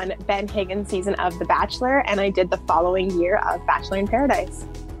was on Ben Higgins' season of The Bachelor, and I did the following year of Bachelor in Paradise.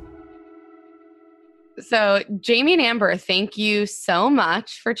 So, Jamie and Amber, thank you so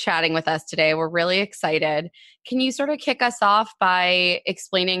much for chatting with us today. We're really excited. Can you sort of kick us off by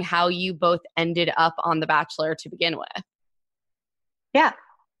explaining how you both ended up on The Bachelor to begin with? Yeah.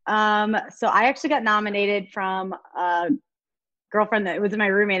 So I actually got nominated from a girlfriend that was my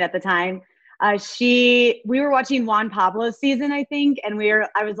roommate at the time. We were watching Juan Pablo's season, I think, and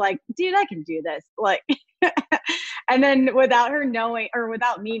I was like, dude, I can do this. Like, and then without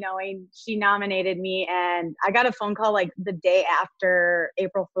me knowing, she nominated me, and I got a phone call like the day after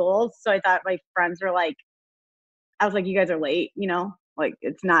April Fool's. So I thought my friends were like, I was like, you guys are late, like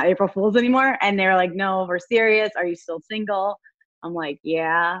it's not April Fool's anymore. And they were like, no, we're serious. Are you still single? I'm like,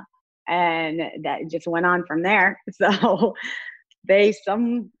 yeah. And that just went on from there. So they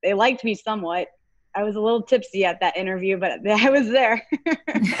liked me somewhat. I was a little tipsy at that interview, but I was there.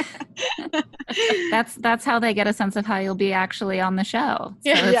 That's how they get a sense of how you'll be actually on the show.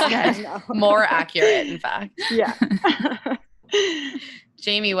 So yeah. More accurate, in fact. Yeah.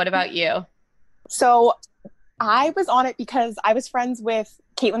 Jamie, what about you? So I was on it because I was friends with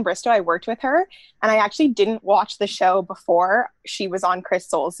Caitlin Bristow. I worked with her, and I actually didn't watch the show before she was on Chris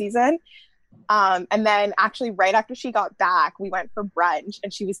Soules' season. And then actually right after she got back, we went for brunch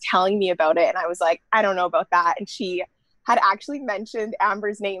and she was telling me about it. And I was like, I don't know about that. And she had actually mentioned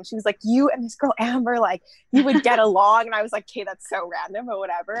Amber's name. She was like, you and this girl, Amber, like you would get along. And I was like, okay, that's so random or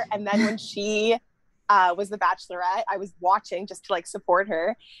whatever. And then when she was the Bachelorette, I was watching just to like support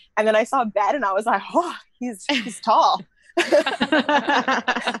her. And then I saw Ben and I was like, oh, he's tall.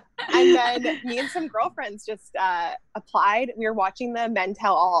 And then me and some girlfriends just applied. We were watching the Men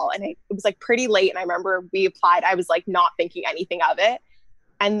Tell All, and it was like pretty late. And I remember we applied. I was like not thinking anything of it.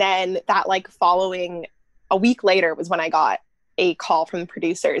 And then that like following a week later was when I got a call from the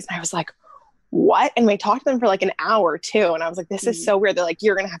producers, and I was like, what? And we talked to them for like an hour too. And I was like, this is so weird. They're like,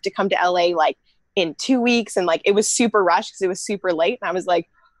 you're gonna have to come to LA like in 2 weeks. And like it was super rushed because it was super late. And I was like,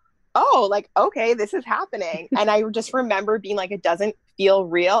 oh, like, okay, this is happening. And I just remember being like, it doesn't feel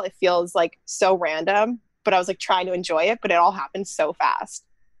real. It feels like so random, but I was like trying to enjoy it, but it all happened so fast.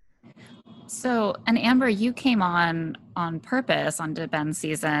 So, and Amber, you came on purpose onto Ben's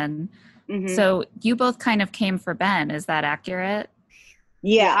season. Mm-hmm. So you both kind of came for Ben. Is that accurate?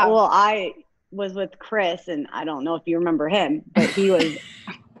 Yeah. Well, I was with Chris, and I don't know if you remember him, but he was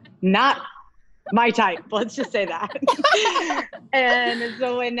not my type, let's just say that. And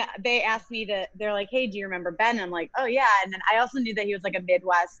so when they asked me they're like, hey, do you remember Ben? I'm like, oh yeah. And then I also knew that he was like a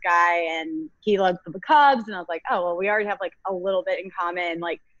Midwest guy and he loved the Cubs. And I was like, oh, well, we already have like a little bit in common.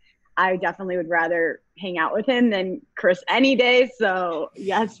 Like I definitely would rather hang out with him than Chris any day. So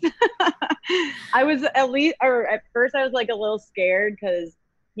yes, I was at first I was like a little scared because,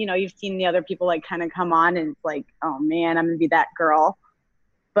 you've seen the other people like kind of come on and it's like, oh man, I'm going to be that girl.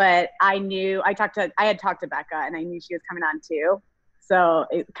 But I knew I had talked to Becca and I knew she was coming on too. So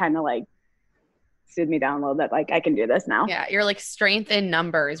it kind of like stood me down a little bit. Like I can do this now. Yeah. You're like strength in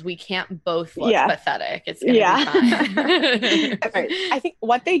numbers. We can't both look pathetic. It's going to be fine. Right. I think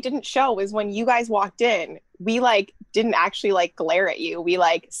what they didn't show was when you guys walked in, we like didn't actually like glare at you. We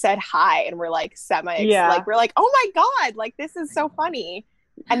like said hi and we're like like, we're like, oh my God, like this is so funny.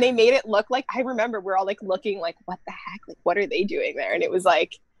 And they made it look like, I remember we're all like looking like, what the heck? Like, what are they doing there? And it was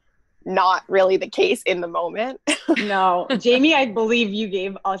like, not really the case in the moment. No, Jamie, I believe you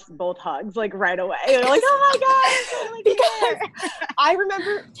gave us both hugs like right away. You're like, oh my God, because I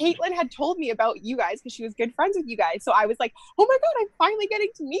remember Caitlin had told me about you guys because she was good friends with you guys. So I was like, oh my God, I'm finally getting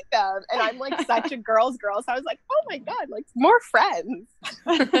to meet them. And I'm like such a girl's girl. So I was like, oh my God, like more friends.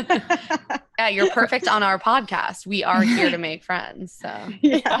 Yeah, you're perfect on our podcast. We are here to make friends. So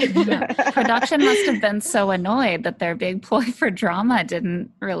Production must have been so annoyed that their big ploy for drama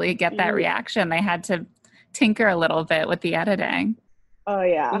didn't really get that reaction. They had to tinker a little bit with the editing. Oh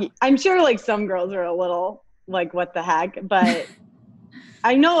yeah. I'm sure like some girls are a little like, what the heck? But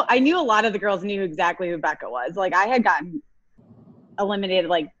I knew a lot of the girls knew exactly who Becca was. Like I had gotten eliminated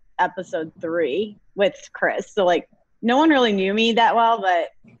like episode 3 with Chris. So like no one really knew me that well, but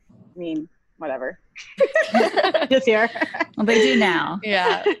I mean, whatever. Just here. Well, they do now.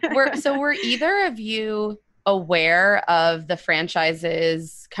 Yeah. Were either of you aware of the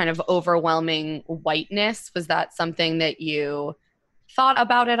franchise's kind of overwhelming whiteness? Was that something that you thought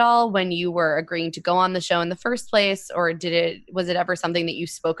about at all when you were agreeing to go on the show in the first place, or was it ever something that you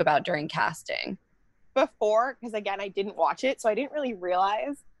spoke about during casting? Before, because again, I didn't watch it, so I didn't really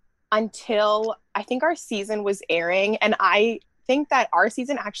realize until I think our season was airing, and I think that our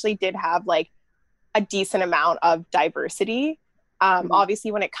season actually did have like a decent amount of diversity.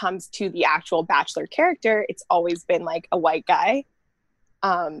 Obviously, when it comes to the actual Bachelor character, it's always been like a white guy.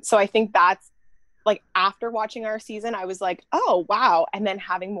 So I think that's like after watching our season, I was like, oh, wow. And then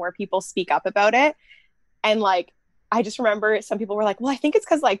having more people speak up about it. And like, I just remember some people were like, well, I think it's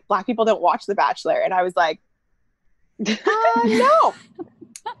because like Black people don't watch The Bachelor. And I was like, no,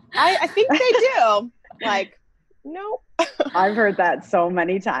 I think they do. Like, no. I've heard that so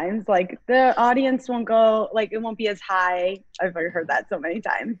many times. Like the audience won't go, like it won't be as high. I've heard that so many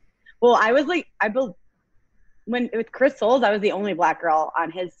times. Well, I was like, when with Chris Soules, I was the only Black girl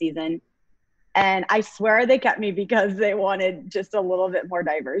on his season. And I swear they kept me because they wanted just a little bit more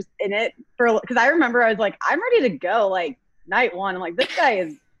diverse in it. Because I remember I was like, I'm ready to go. Like night 1, I'm like, this guy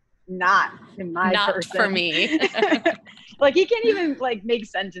is not in my person. For me. Like he can't even like make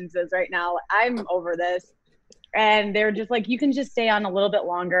sentences right now. I'm over this. And they're just like, you can just stay on a little bit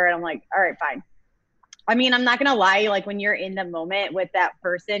longer. And I'm like, all right, fine. I mean, I'm not going to lie. Like when you're in the moment with that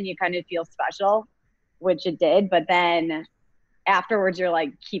person, you kind of feel special, which it did. But then afterwards, you're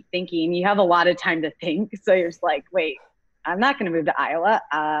like, keep thinking. You have a lot of time to think. So you're just like, wait, I'm not going to move to Iowa.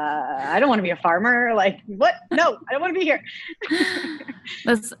 I don't want to be a farmer. Like, what? No, I don't want to be here.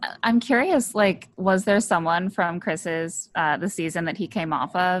 I'm curious, like, was there someone from Chris's, the season that he came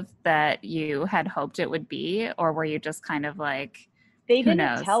off of that you had hoped it would be? Or were you just kind of like, they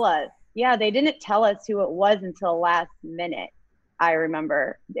didn't tell us. Yeah, they didn't tell us who it was until last minute. I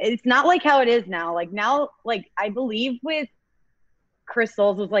remember. It's not like how it is now. Like now, like I believe with Chris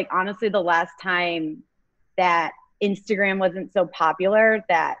Soules was like, honestly, the last time that Instagram wasn't so popular,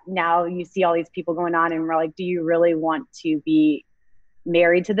 that now you see all these people going on and we're like, do you really want to be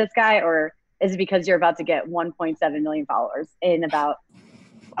married to this guy, or is it because you're about to get 1.7 million followers in about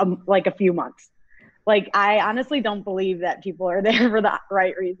like a few months? Like I honestly don't believe that people are there for the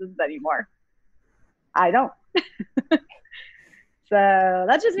right reasons anymore. I don't. So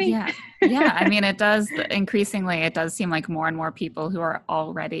that's just me. Yeah. I mean, it does seem like more and more people who are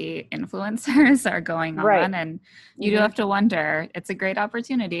already influencers are going on, and you do have to wonder. It's a great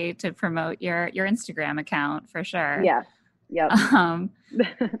opportunity to promote your Instagram account for sure. Yeah. Yep.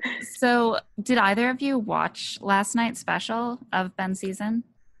 So did either of you watch last night's special of Ben's season?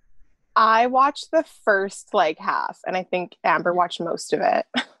 I watched the first like half, and I think Amber watched most of it.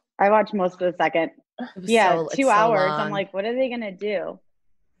 I watched most of the second. Yeah, 2 hours. So I'm like, what are they going to do?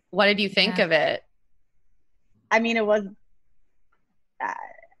 What did you think of it? I mean, it was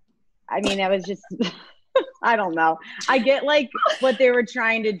just, I don't know. I get like what they were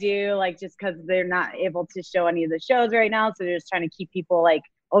trying to do, like just because they're not able to show any of the shows right now. So they're just trying to keep people like,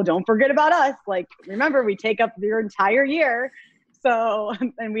 oh, don't forget about us. Like, remember, we take up your entire year. So,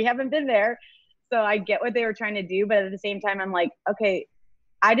 and we haven't been there. So I get what they were trying to do. But at the same time, I'm like, okay,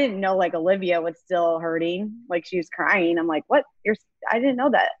 I didn't know like Olivia was still hurting. Like she was crying. I'm like, what? I didn't know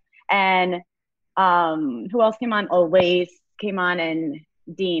that. And who else came on? Oh, Lace came on and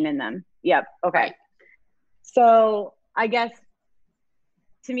Dean and them. Yep. Okay. Right. So I guess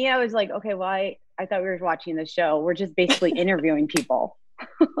to me, I was like, okay, well, I thought we were watching the show. We're just basically interviewing people.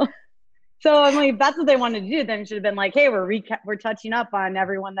 So I'm like, if that's what they wanted to do, then it should have been like, hey, we're touching up on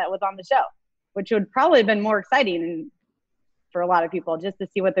everyone that was on the show, which would probably have been more exciting for a lot of people just to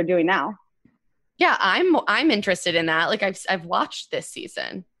see what they're doing now. Yeah, I'm interested in that. Like I've watched this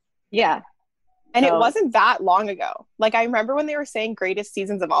season. Yeah. And it wasn't that long ago. Like, I remember when they were saying greatest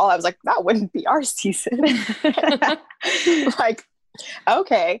seasons of all, I was like, that wouldn't be our season. Like,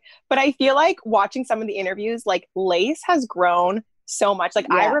 okay. But I feel like watching some of the interviews, like Lace has grown so much. Like,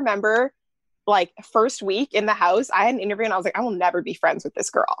 I remember like first week in the house, I had an interview and I was like, I will never be friends with this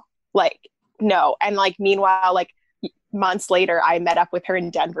girl. Like, no. And like, meanwhile, like months later, I met up with her in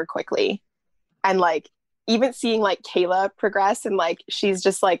Denver quickly. And like, even seeing like Kayla progress, and like, she's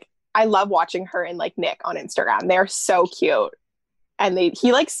just like, I love watching her and like Nick on Instagram. They're so cute. And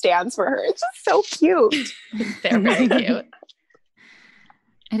he like stands for her. It's just so cute. They're very cute.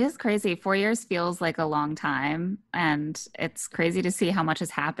 It is crazy. 4 years feels like a long time. And it's crazy to see how much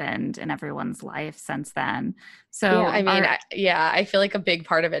has happened in everyone's life since then. So, I feel like a big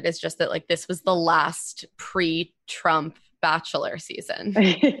part of it is just that like this was the last pre-Trump Bachelor season.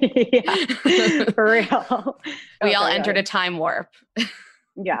 For real. We all entered a time warp.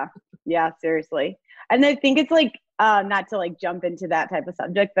 Yeah, seriously. And I think it's like, not to like jump into that type of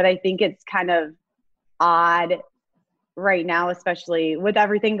subject, but I think it's kind of odd right now, especially with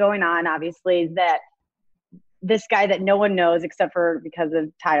everything going on, obviously, that this guy that no one knows except for because of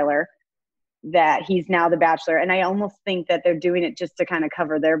Tyler, that he's now the Bachelor. And I almost think that they're doing it just to kind of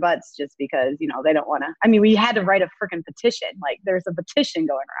cover their butts, just because, you know, they don't want to. I mean, we had to write a freaking petition. Like, there's a petition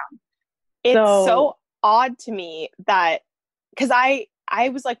going around. It's so odd to me that, because I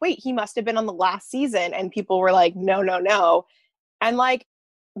was like, wait, he must have been on the last season. And people were like, no. And like,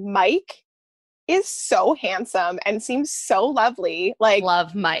 Mike is so handsome and seems so lovely. Like,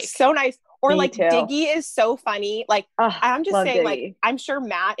 love Mike. So nice. Or Me like too. Diggy is so funny. Like, I'm just saying, Diggy. like, I'm sure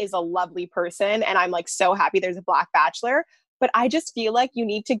Matt is a lovely person and I'm like so happy there's a Black Bachelor, but I just feel like you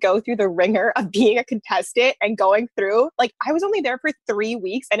need to go through the ringer of being a contestant and going through, like, I was only there for 3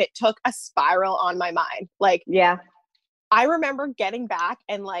 weeks and it took a spiral on my mind. Like, yeah. I remember getting back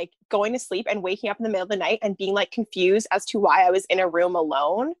and like going to sleep and waking up in the middle of the night and being like confused as to why I was in a room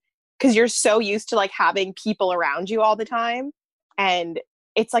alone. Cause you're so used to like having people around you all the time. And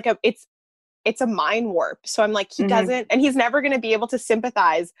it's like it's a mind warp. So I'm like, he doesn't, and he's never going to be able to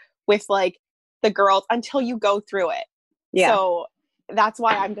sympathize with like the girls until you go through it. Yeah. So that's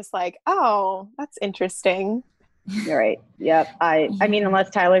why I'm just like, oh, that's interesting. You're right. Yep. I mean, unless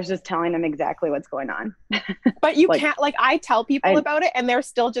Tyler's just telling him exactly what's going on. But you can't, like, I tell people about it and they're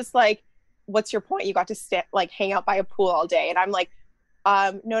still just like, what's your point? You got to sit, like, hang out by a pool all day. And I'm like,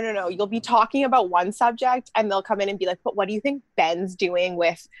 no. You'll be talking about one subject and they'll come in and be like, but what do you think Ben's doing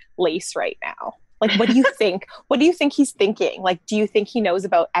with Lace right now? Like, what do you think? What do you think he's thinking? Like, do you think he knows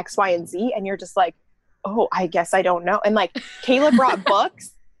about X, Y, and Z? And you're just like, oh, I guess I don't know. And like, Kayla brought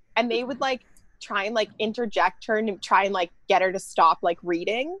books and they would like try and like interject her and try and like get her to stop like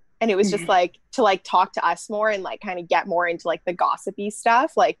reading. And it was just like to like talk to us more and like kind of get more into like the gossipy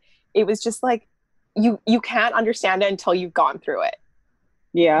stuff. Like, it was just like, you can't understand it until you've gone through it.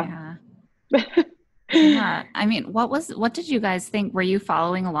 Yeah. Yeah. I mean, what did you guys think? Were you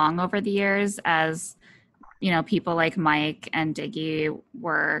following along over the years as, you know, people like Mike and Diggy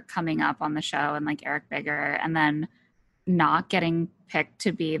were coming up on the show and like Eric Bigger and then not getting picked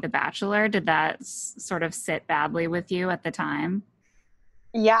to be the Bachelor? Did that sort of sit badly with you at the time?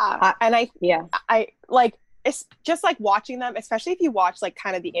 Yeah. And I like, it's just like watching them, especially if you watch like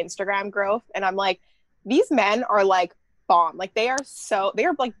kind of the Instagram growth. And I'm like, these men are like bomb. Like they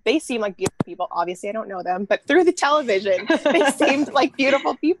seem like beautiful people. Obviously I don't know them, but through the television, they seemed like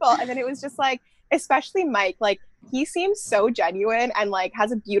beautiful people. And then it was just like, especially Mike, like he seems so genuine and like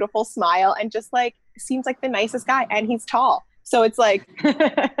has a beautiful smile and just like seems like the nicest guy, and he's tall. So it's like,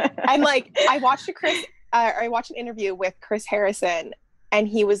 and like I watched an interview with Chris Harrison and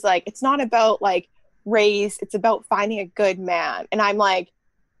he was like, it's not about like race, it's about finding a good man. And I'm like,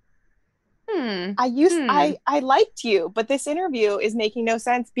 I liked you, but this interview is making no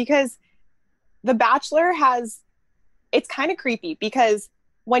sense because The Bachelor it's kind of creepy because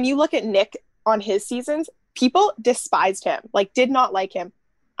when you look at Nick on his seasons, people despised him, like did not like him.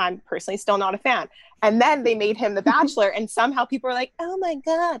 I'm personally still not a fan. And then they made him the Bachelor and somehow people are like, oh my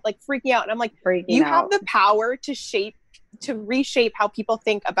God, like freaking out. And I'm like, you have the power to reshape how people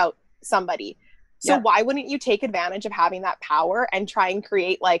think about somebody. So why wouldn't you take advantage of having that power and try and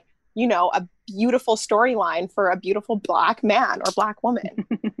create like, you know, a beautiful storyline for a beautiful Black man or Black woman?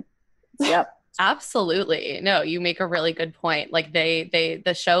 Yep. Absolutely. No, you make a really good point. Like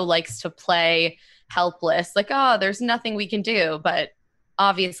the show likes to play helpless, like, oh, there's nothing we can do. But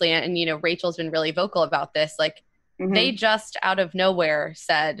obviously, and you know, Rachel's been really vocal about this, like they just out of nowhere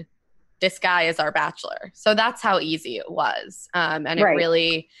said, this guy is our Bachelor. So that's how easy it was. And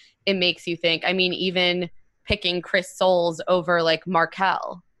it makes you think. I mean, even picking Chris Soules over like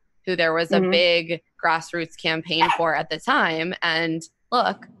Markel, who there was a big grassroots campaign for at the time. And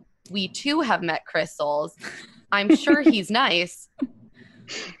look, we too have met Chris Soules. I'm sure he's nice.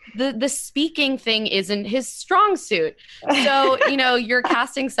 The speaking thing isn't his strong suit. So, you're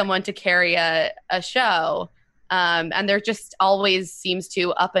casting someone to carry a show. And there just always seems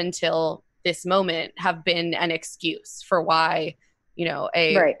to, up until this moment, have been an excuse for why,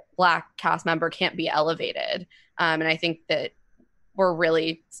 a Black cast member can't be elevated. And I think that we're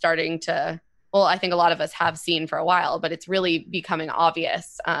really starting to, I think a lot of us have seen for a while, but it's really becoming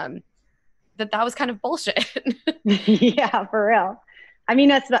obvious that was kind of bullshit. Yeah, for real.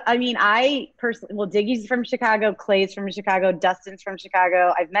 I personally, Diggy's from Chicago, Clay's from Chicago, Dustin's from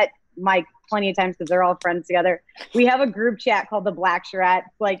Chicago. I've met Mike plenty of times because they're all friends together. We have a group chat called the Black Charrette.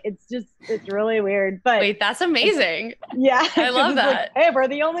 It's really weird. But wait, that's amazing. Yeah. I love that. Hey, we're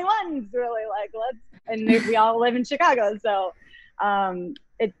the only ones really and we all live in Chicago. So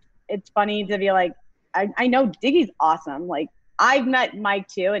it's funny to be like, I know Diggy's awesome. Like, I've met Mike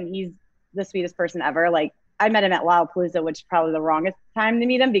too, and he's the sweetest person ever. Like, I met him at Lollapalooza, which is probably the wrongest time to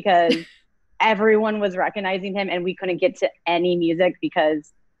meet him because everyone was recognizing him and we couldn't get to any music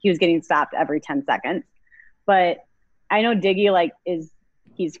because he was getting stopped every 10 seconds. But I know Diggy,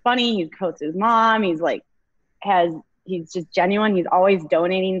 he's funny. He's close to his mom. He's just genuine. He's always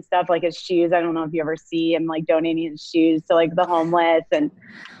donating stuff like his shoes. I don't know if you ever see him donating his shoes to the homeless. And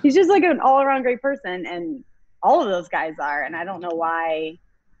he's just an all around great person. And all of those guys are. And I don't know why.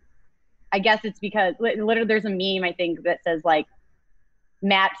 I guess it's because literally there's a meme, I think, that says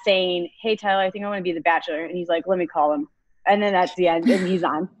Matt saying, "Hey, Tyler, I think I want to be the Bachelor." And he's like, "Let me call him." And then that's the end. And he's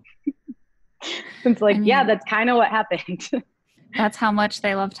on. It's yeah, that's kind of what happened. That's how much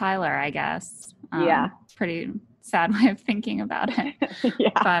they love Tyler, I guess. Yeah. Pretty sad way of thinking about it.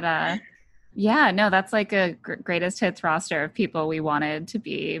 Yeah. But no, that's a greatest hits roster of people we wanted to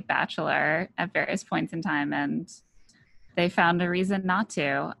be Bachelor at various points in time. And they found a reason not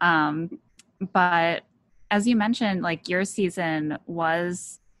to. But as you mentioned, your season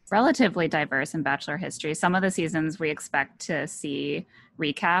was relatively diverse in Bachelor history. Some of the seasons we expect to see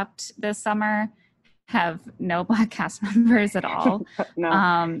recapped this summer have no Black cast members at all. No.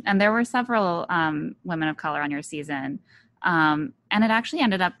 And there were several women of color on your season. And it actually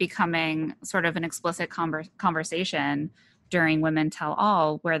ended up becoming sort of an explicit conversation during Women Tell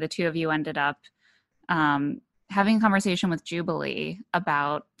All, where the two of you ended up having a conversation with Jubilee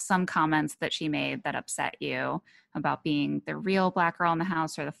about some comments that she made that upset you about being the real Black girl in the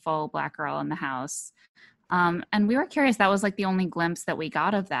house or the full Black girl in the house. And we were curious, that was the only glimpse that we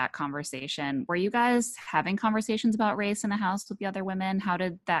got of that conversation. Were you guys having conversations about race in the house with the other women? How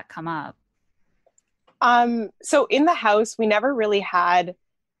did that come up? So in the house, we never really had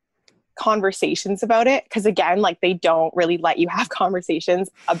conversations about it. Cause again, they don't really let you have conversations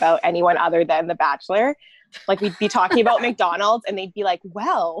about anyone other than the Bachelor. We'd be talking about McDonald's and they'd be like,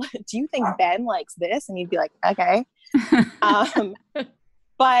 "Well, do you think Ben likes this?" And you'd be like, "Okay."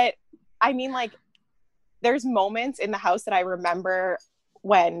 But I mean, there's moments in the house that I remember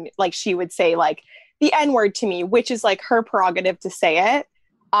when she would say the N-word to me, which is her prerogative to say it.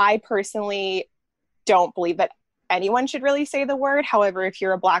 I personally don't believe that anyone should really say the word. However, if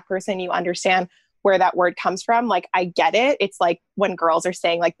you're a Black person, you understand where that word comes from. I get it. It's when girls are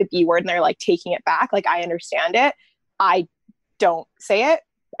saying the B word and they're taking it back. I understand it. I don't say it.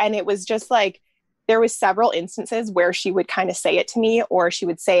 And it was just there was several instances where she would kind of say it to me or she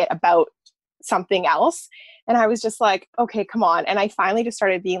would say it about something else. And I was just okay, come on. And I finally just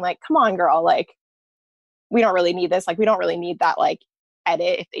started being come on, girl, we don't really need this. We don't really need that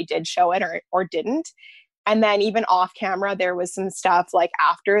edit if they did show it or didn't. And then even off camera, there was some stuff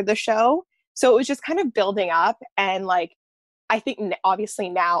after the show. So it was just kind of building up. And I think obviously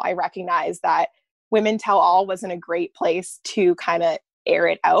now I recognize that Women Tell All wasn't a great place to kind of air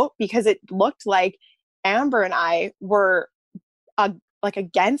it out because it looked like Amber and I were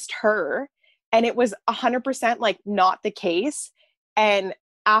against her. And it was 100% not the case. And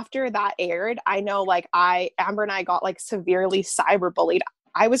after that aired, I know Amber and I got severely cyberbullied.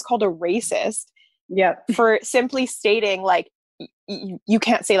 I was called a racist for simply stating you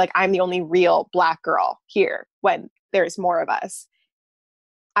can't say I'm the only real Black girl here when there's more of us.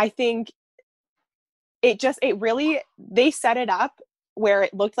 I think they set it up where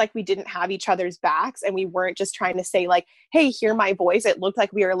it looked like we didn't have each other's backs and we weren't just trying to say hey, hear my voice. It looked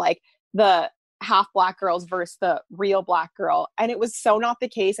like we were the half Black girls versus the real Black girl. And it was so not the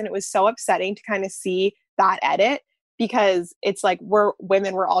case. And it was so upsetting to kind of see that edit because it's we're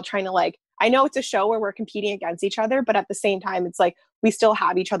women, we're all trying to I know it's a show where we're competing against each other, but at the same time, it's we still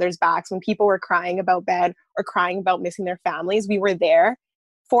have each other's backs. When people were crying about Ben or crying about missing their families, we were there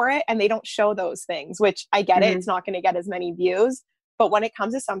for it and they don't show those things, which I get it. It's not going to get as many views. But when it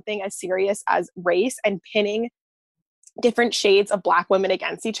comes to something as serious as race and pinning different shades of Black women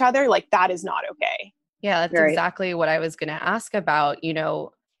against each other, like that is not okay. Yeah, that's exactly what I was going to ask about, you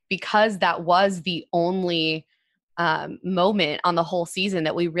know, because that was the only moment on the whole season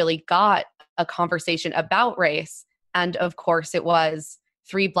that we really got a conversation about race. And of course, it was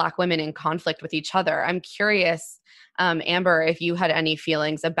 3 Black women in conflict with each other. I'm curious, Amber, if you had any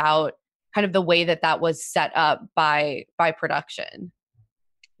feelings about kind of the way that that was set up by production.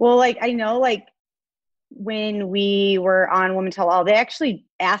 Well, like, I know, like, when we were on Women Tell All, they actually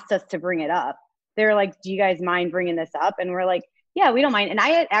asked us to bring it up. They were like, do you guys mind bringing this up? And we're like, yeah, we don't mind. And I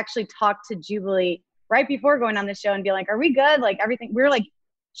had actually talked to Jubilee right before going on the show and be like, are we good? Like, everything, we were like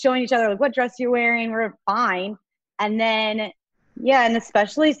showing each other, like, what dress you're wearing. We're fine. And then, yeah, and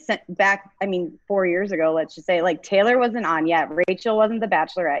especially back, 4 years ago, let's just say, like, Taylor wasn't on yet. Rachel wasn't the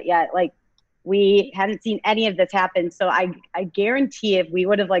Bachelorette yet. Like, we hadn't seen any of this happen. So I guarantee if we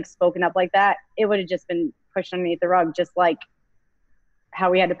would have, like, spoken up like that, it would have just been pushed underneath the rug, just like how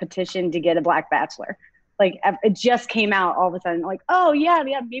we had to petition to get a Black Bachelor. Like, it just came out all of a sudden, like, oh, yeah,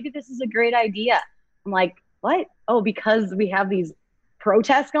 maybe this is a great idea. I'm like, what? Oh, because we have these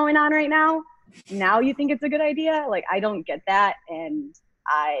protests going on right now? Now you think it's a good idea? Like, I don't get that. And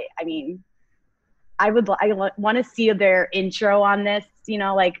I want to see their intro on this, you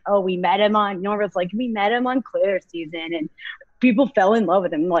know, like, oh, we met him on, Nora's like, we met him on Claire's season and people fell in love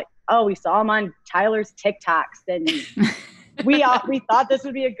with him. Like, oh, we saw him on Tyler's TikToks and we thought this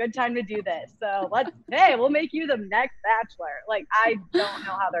would be a good time to do this. So we'll make you the next Bachelor. Like, I don't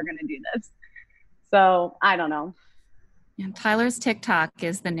know how they're going to do this. So I don't know. And Tyler's TikTok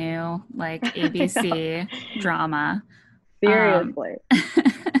is the new, like, ABC drama. Seriously.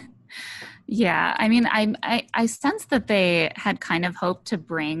 Yeah, I mean, I sense that they had kind of hoped to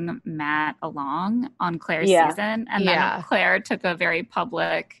bring Matt along on Claire's season, and then Claire took a very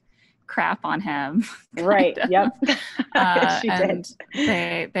public crap on him. Right. Yep. And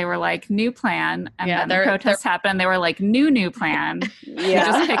they were like, new plan, and then the protests happened. They were like, new plan.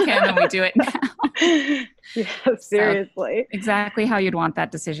 Yeah, we just pick him and we do it now. Yeah, seriously. So, exactly how you'd want that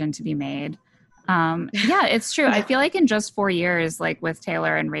decision to be made. Yeah, it's true. I feel like in just 4 years, like with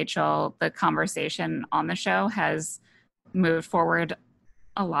Taylor and Rachel, the conversation on the show has moved forward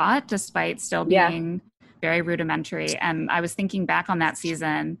a lot, despite still being very rudimentary. And I was thinking back on that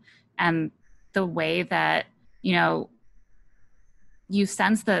season and the way that, you know, you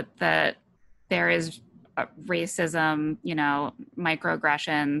sense that there is racism, you know,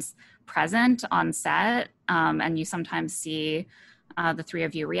 microaggressions present on set. And you sometimes see the 3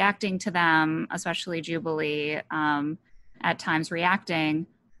 of you reacting to them, especially Jubilee, at times reacting.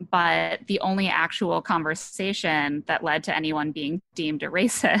 But the only actual conversation that led to anyone being deemed a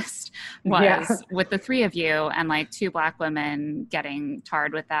racist was with the 3 of you and like 2 Black women getting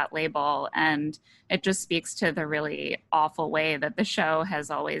tarred with that label. And it just speaks to the really awful way that the show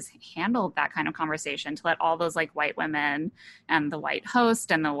has always handled that kind of conversation, to let all those like white women and the white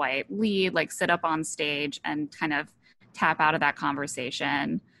host and the white lead like sit up on stage and kind of tap out of that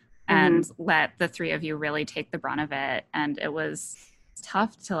conversation and let the 3 of you really take the brunt of it. And it was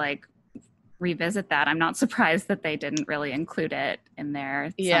tough to like revisit that. I'm not surprised that they didn't really include it in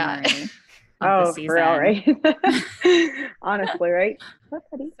their summary of the season. For real, right? Honestly, right?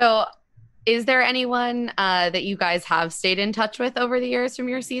 So is there anyone that you guys have stayed in touch with over the years from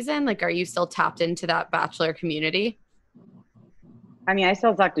your season? Like, are you still tapped into that Bachelor community? I mean, I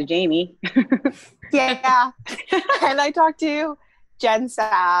still talk to Jamie. Yeah. And I talked to Jen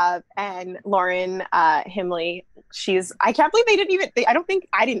Sav and Lauren Himley. I can't believe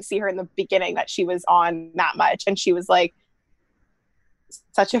I didn't see her in the beginning that she was on that much. And she was like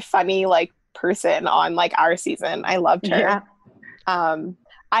such a funny like person on like our season. I loved her. Yeah.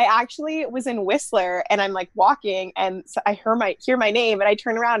 I actually was in Whistler and I'm like walking and so I hear my name and I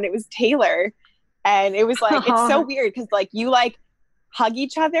turn around and it was Taylor. And it was like, it's so weird because like you like hug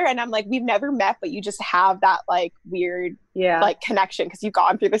each other and I'm like, we've never met, but you just have that like weird like connection because you've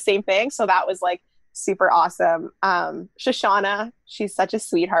gone through the same thing. So that was like super awesome. Shoshana, she's such a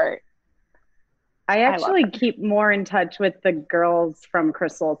sweetheart. I actually keep more in touch with the girls from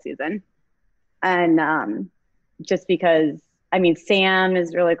Crystal season. And just because, I mean, Sam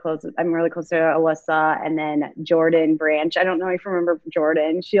is really close. I'm really close to Alyssa, and then Jordan Branch. I don't know if you remember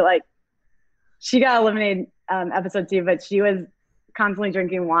Jordan. She got eliminated episode 2, but she was constantly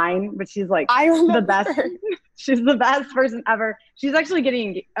drinking wine, but she's like the best. She's the best person ever. She's actually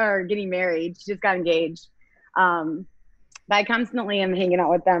getting married. She just got engaged. But I constantly am hanging out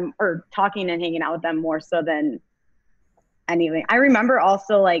with them or talking and hanging out with them more so than anything. I remember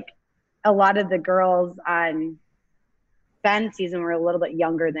also like a lot of the girls on Ben's season were a little bit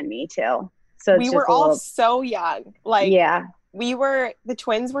younger than me too. So we were all so young. Like, yeah, the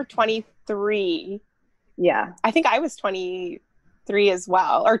twins were 23. Yeah. I think I was 23 as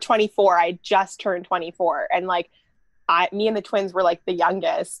well, or 24. I just turned 24. And like, me and the twins were like the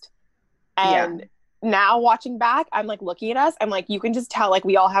youngest. And now watching back, I'm like looking at us. I'm like, you can just tell like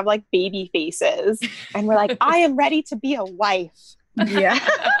we all have like baby faces. And we're like, I am ready to be a wife. Yeah.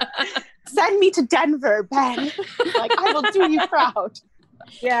 Send me to Denver, Ben. Like, I will do you proud.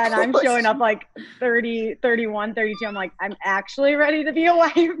 Yeah, and I'm showing up like 30, 31, 32. I'm like, I'm actually ready to be a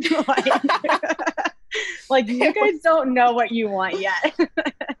wife. Like you guys don't know what you want yet.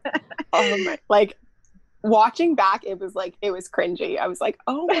 Like watching back, it was cringy. I was like,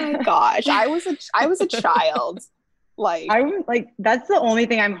 oh my gosh, I was a child. Like I'm like, that's the only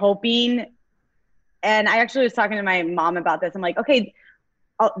thing I'm hoping. And I actually was talking to my mom about this. I'm like, okay,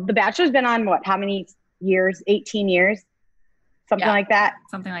 The Bachelor's been on what? How many years? 18 years? Something like that.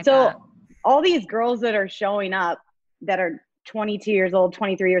 Something like that. So all these girls that are showing up that are 22 years old,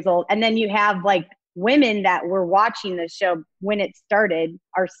 23 years old, and then you have like women that were watching the show when it started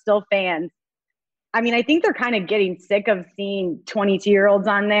are still fans. I mean, I think they're kind of getting sick of seeing 22-year-olds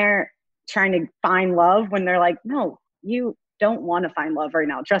on there trying to find love when they're like, no, you don't want to find love right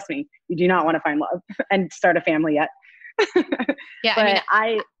now. Trust me, you do not want to find love and start a family yet. Yeah,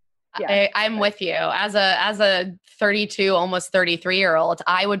 but I'm with you. As a 32, almost 33-year-old,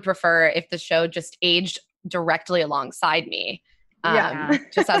 I would prefer if the show just aged directly alongside me.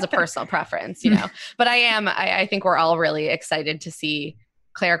 Just as a personal preference, you know. But I think we're all really excited to see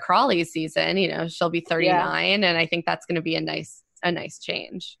Claire Crawley's season. You know, she'll be 39, and I think that's going to be a nice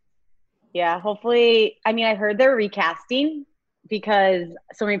change. Yeah, hopefully. I mean, I heard they're recasting because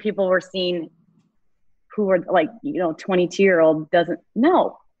so many people were seeing who were like, 22-year-old doesn't.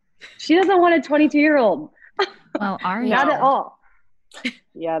 No, she doesn't want a 22-year-old. Well, Ariel. Not at all.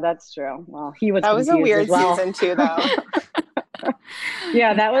 Yeah, that's true. Well, that was a weird season too, though.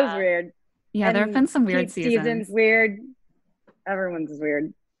 Yeah, that was weird. Yeah, and there have been some weird seasons. Weird. Everyone's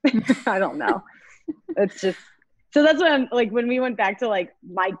weird. I don't know. It's just so that's when when we went back to like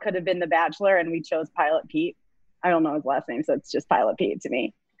Mike could have been the Bachelor and we chose Pilot Pete. I don't know his last name, so it's just Pilot Pete to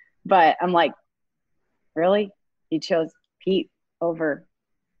me. But I'm like, really? He chose Pete over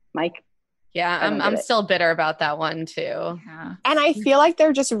Mike? Yeah, I'm still bitter about that one too. Yeah. And I feel like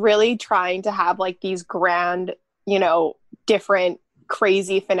they're just really trying to have like these grand, different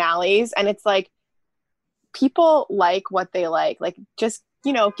crazy finales. And it's like people like what they like just,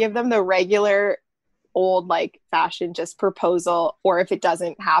 give them the regular old like fashioned just proposal, or if it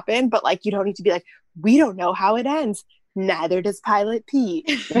doesn't happen, but like you don't need to be like, we don't know how it ends. Neither does Pilot Pete.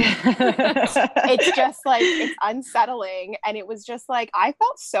 It's just like, it's unsettling. And it was just like, I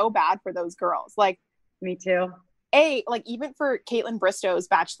felt so bad for those girls. Like, me too. Like even for Caitlin Bristow's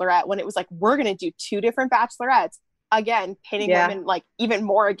Bachelorette, when it was like, we're going to do 2 different Bachelorettes, again, pitting women like even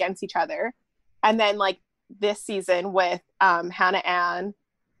more against each other. And then like this season with Hannah Ann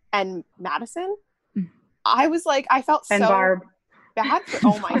and Madison, I was like, I felt and so Barb. bad for,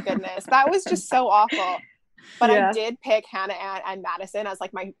 oh my goodness. That was just so awful. But I did pick Hannah Ann and Madison as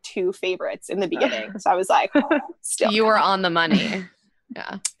like my 2 favorites in the beginning. So I was like, still. You were on the money.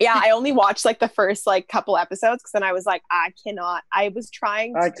 Yeah. Yeah. I only watched like the first like couple episodes because then I was like, I was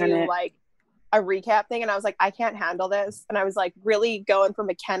trying to do like a recap thing and I was like, I can't handle this. And I was like really going for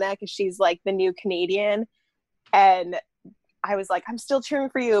McKenna because she's like the new Canadian. And I was like, I'm still cheering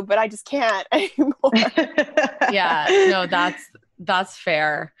for you, but I just can't anymore. Yeah. No, that's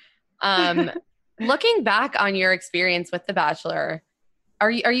fair. Looking back on your experience with The Bachelor, are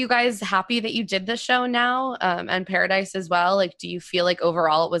you guys happy that you did the show now and Paradise as well? Like, do you feel like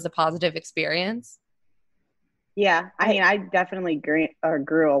overall it was a positive experience? Yeah, I mean, I definitely grew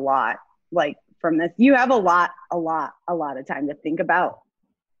a lot like from this. You have a lot of time to think about.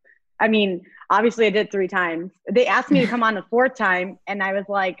 I mean, obviously I did 3 times. They asked me to come on the 4th time and I was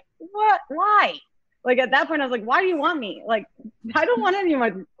like, what? Why? Like at that point I was like, why do you want me? Like, I don't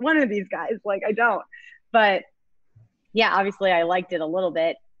want one of these guys. Like I don't. But yeah, obviously I liked it a little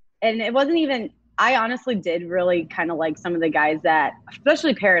bit. And it wasn't even, I honestly did really kind of like some of the guys that,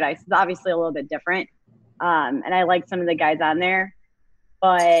 especially Paradise is obviously a little bit different. And I like some of the guys on there,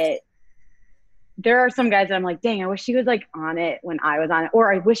 but there are some guys that I'm like, dang, I wish he was like on it when I was on it.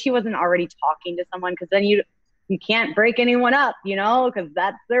 Or I wish he wasn't already talking to someone. Cause then you can't break anyone up, cause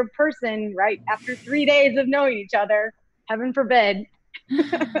that's their person right after 3 days of knowing each other, heaven forbid.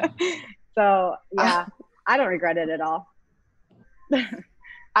 So yeah, I don't regret it at all.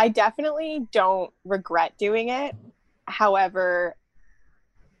 I definitely don't regret doing it. However,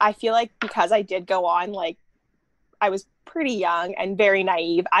 I feel like because I did go on, like, I was pretty young and very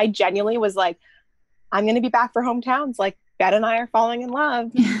naive. I genuinely was like, I'm going to be back for hometowns. Like, Ben and I are falling in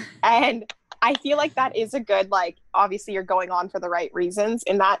love. And I feel like that is a good, like, obviously you're going on for the right reasons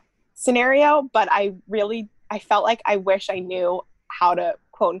in that scenario. But I felt like I wish I knew how to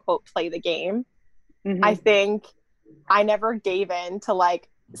quote unquote play the game. Mm-hmm. I think I never gave in to like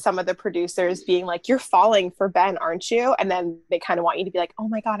some of the producers being like, you're falling for Ben, aren't you? And then they kind of want you to be like, oh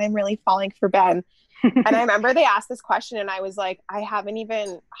my God, I'm really falling for Ben. And I remember they asked this question and I was like, I haven't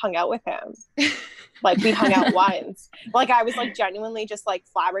even hung out with him. Like, we hung out once. Like, I was like genuinely just like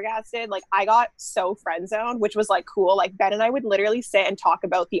flabbergasted. Like, I got so friend zoned, which was like cool. Like, Ben and I would literally sit and talk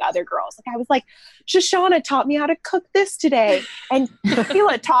about the other girls. Like, I was like, Shoshana taught me how to cook this today. And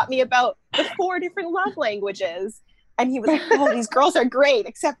Tequila taught me about the 4 different love languages. And he was like, oh, these girls are great,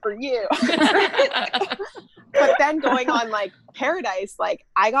 except for you. But then going on like Paradise, like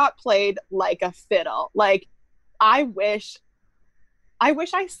I got played like a fiddle. Like I wish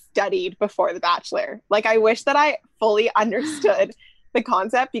I studied before The Bachelor. Like I wish that I fully understood the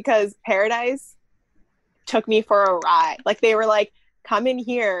concept, because Paradise took me for a ride. Like they were like, come in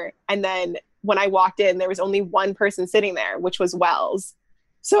here. And then when I walked in, there was only one person sitting there, which was Wells.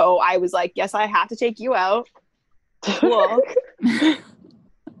 So I was like, yes, I have to take you out. Cool.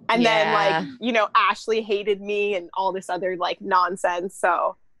 And then like, you know, Ashley hated me and all this other like nonsense.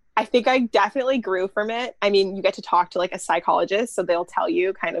 So I think I definitely grew from it. I mean, you get to talk to like a psychologist, so they'll tell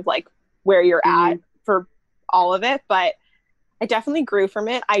you kind of like where you're at for all of it. But I definitely grew from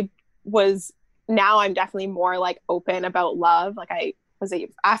it. Now I'm definitely more like open about love. Like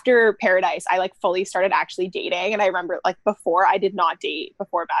after Paradise, I like fully started actually dating. And I remember like before I did not date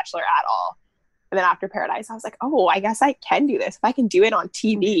before Bachelor at all. And then after Paradise, I was like, oh, I guess I can do this. If I can do it on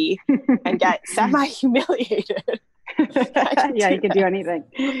TV and get semi-humiliated. Yeah, you can do anything.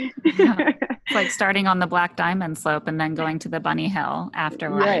 Yeah. It's like starting on the Black Diamond slope and then going to the Bunny Hill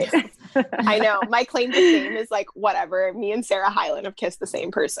afterwards. Right. I know. My claim to fame is like, whatever. Me and Sarah Hyland have kissed the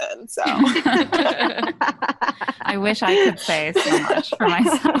same person. So I wish I could say so much for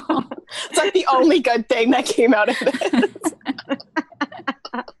myself. It's like the only good thing that came out of this.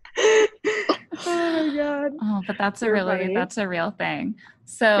 Oh my God. Oh, but that's a real thing.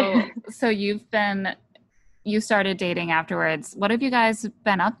 So you started dating afterwards. What have you guys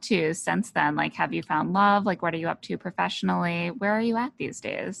been up to since then? Like, have you found love? Like, what are you up to professionally? Where are you at these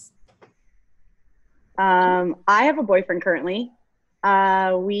days? I have a boyfriend currently.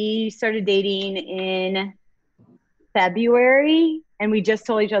 We started dating in February, and we just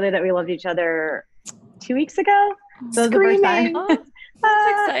told each other that we loved each other 2 weeks ago. So it was the first time. Oh,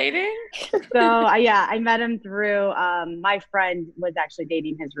 that's exciting. So I met him through my friend was actually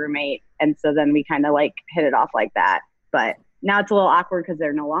dating his roommate, and so then we kind of like hit it off like that. But now it's a little awkward because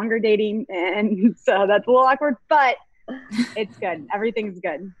they're no longer dating, and so that's a little awkward. But it's good. Everything's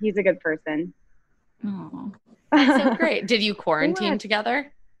good. He's a good person. Oh, that's so great. Did you quarantine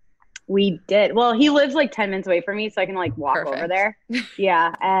together? We did. Well, he lives like 10 minutes away from me, so I can like walk over there.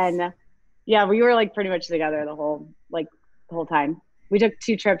 Yeah, and yeah, we were like pretty much together the whole time. We took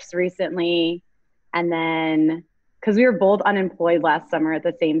 2 trips recently, and then because we were both unemployed last summer at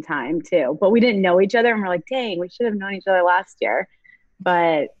the same time too, but we didn't know each other, and we're like, dang, we should have known each other last year.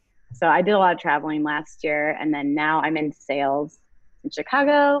 But so I did a lot of traveling last year, and then now I'm in sales in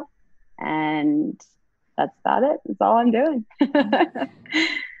Chicago, and that's about it. That's all I'm doing.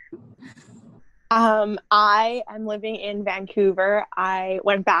 I am living in Vancouver. I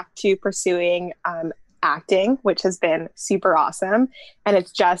went back to pursuing acting, which has been super awesome. And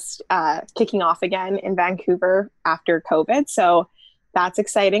it's just kicking off again in Vancouver after COVID. So that's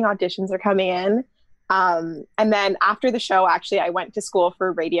exciting. Auditions are coming in. And then after the show, actually, I went to school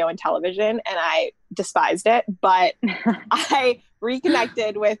for radio and television, and I despised it. But I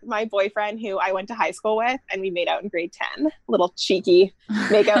reconnected with my boyfriend who I went to high school with, and we made out in grade 10. Little cheeky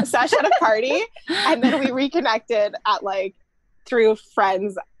makeout sesh at a party. And then we reconnected through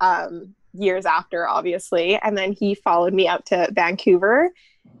friends years after, obviously. And then he followed me out to Vancouver.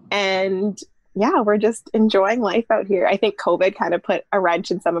 And yeah, we're just enjoying life out here. I think COVID kind of put a wrench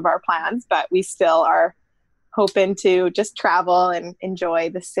in some of our plans, but we still are hoping to just travel and enjoy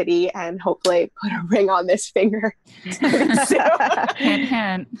the city and hopefully put a ring on this finger. Hint,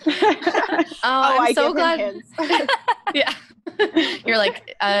 hint. I'm so glad. Yeah. You're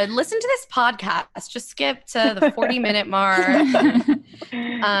like, listen to this podcast. Just skip to the 40-minute mark.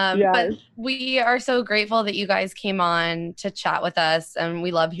 Yes. But we are so grateful that you guys came on to chat with us, and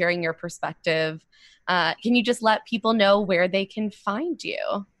we love hearing your perspective. Can you just let people know where they can find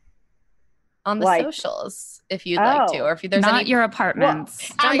you? on the Like- socials if you'd like to, or if there's Not any your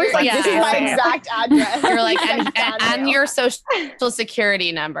apartments. Amber's like, this is my exact address. You're like, Send and mail. your social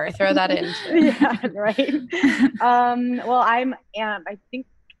security number. Throw that in. Yeah, right. Well, I think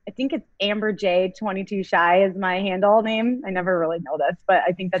it's Amber J 22 Shy is my handle name. I never really know this, but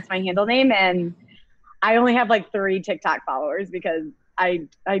I think that's my handle name. And I only have like 3 TikTok followers because I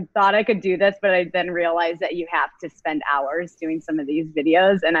thought I could do this, but I then realized that you have to spend hours doing some of these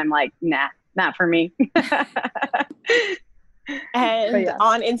videos. And I'm like, nah, not for me. And yeah.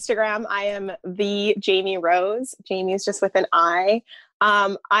 on Instagram, I am the Jamie Rose. Jamie is just with an I.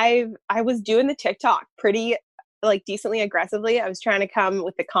 I was doing the TikTok pretty like decently aggressively. I was trying to come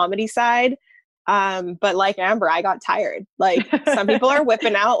with the comedy side. But like Amber, I got tired. Like some people are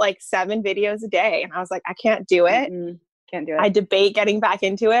whipping out like 7 videos a day. And I was like, I can't do it. Mm-mm. Can't do it. I debate getting back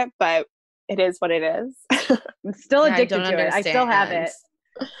into it, but it is what it is. I'm still Yeah, addicted to it. I still have it.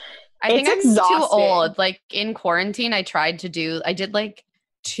 I think It's I'm exhausting. too old. Like in quarantine, I did like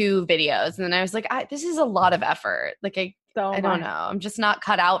 2 videos, and then I was like, this is a lot of effort. Like I don't know. I'm just not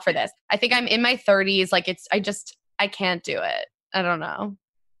cut out for this. I think I'm in my 30s. Like I can't do it. I don't know.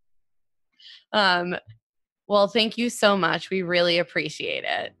 Well, thank you so much. We really appreciate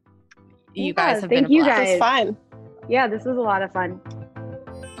it. You guys have been a thank you blast. It was guys. fun. Yeah, this was a lot of fun.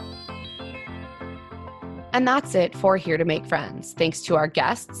 And that's it for Here to Make Friends. Thanks to our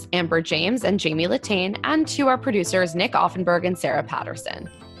guests, Amber James and Jamie Latane, and to our producers, Nick Offenberg and Sarah Patterson.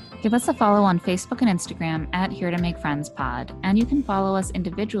 Give us a follow on Facebook and Instagram at Here to Make Friends Pod. And you can follow us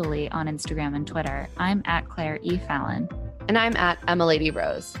individually on Instagram and Twitter. I'm at Claire E. Fallon. And I'm at Emmalady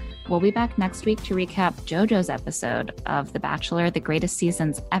Rose. We'll be back next week to recap JoJo's episode of The Bachelor, the greatest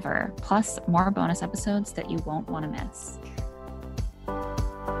seasons ever, plus more bonus episodes that you won't want to miss.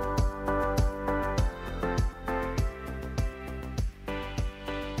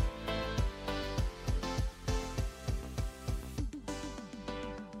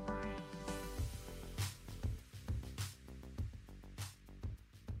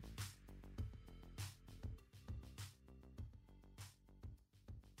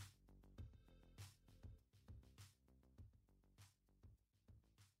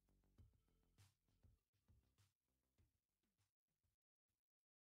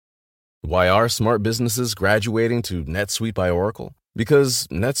 Why are smart businesses graduating to NetSuite by Oracle? Because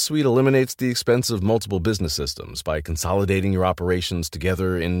NetSuite eliminates the expense of multiple business systems by consolidating your operations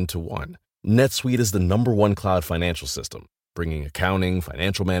together into one. NetSuite is the #1 cloud financial system, bringing accounting,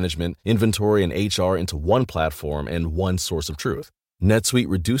 financial management, inventory, and HR into one platform and one source of truth. NetSuite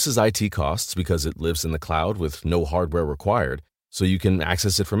reduces IT costs because it lives in the cloud with no hardware required, so you can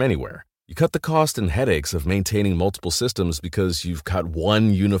access it from anywhere. You cut the cost and headaches of maintaining multiple systems because you've got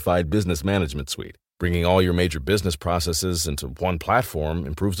one unified business management suite. Bringing all your major business processes into one platform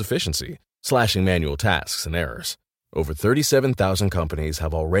improves efficiency, slashing manual tasks and errors. Over 37,000 companies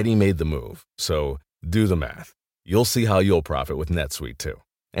have already made the move, so do the math. You'll see how you'll profit with NetSuite too.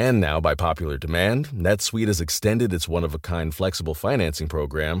 And now, by popular demand, NetSuite has extended its one-of-a-kind flexible financing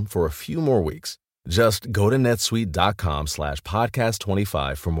program for a few more weeks. Just go to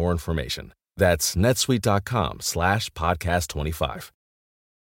netsuite.com/podcast25 for more information. That's netsuite.com/podcast25.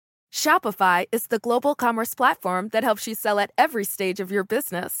 Shopify is the global commerce platform that helps you sell at every stage of your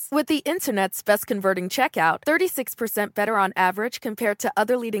business. With the internet's best converting checkout, 36% better on average compared to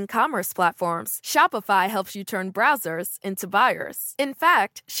other leading commerce platforms, Shopify helps you turn browsers into buyers. In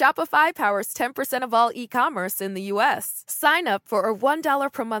fact, Shopify powers 10% of all e-commerce in the U.S. Sign up for a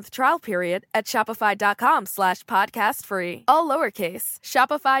 $1 per month trial period at shopify.com/podcast-free. All lowercase,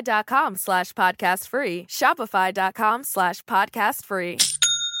 shopify.com/podcast-free, shopify.com/podcast-free.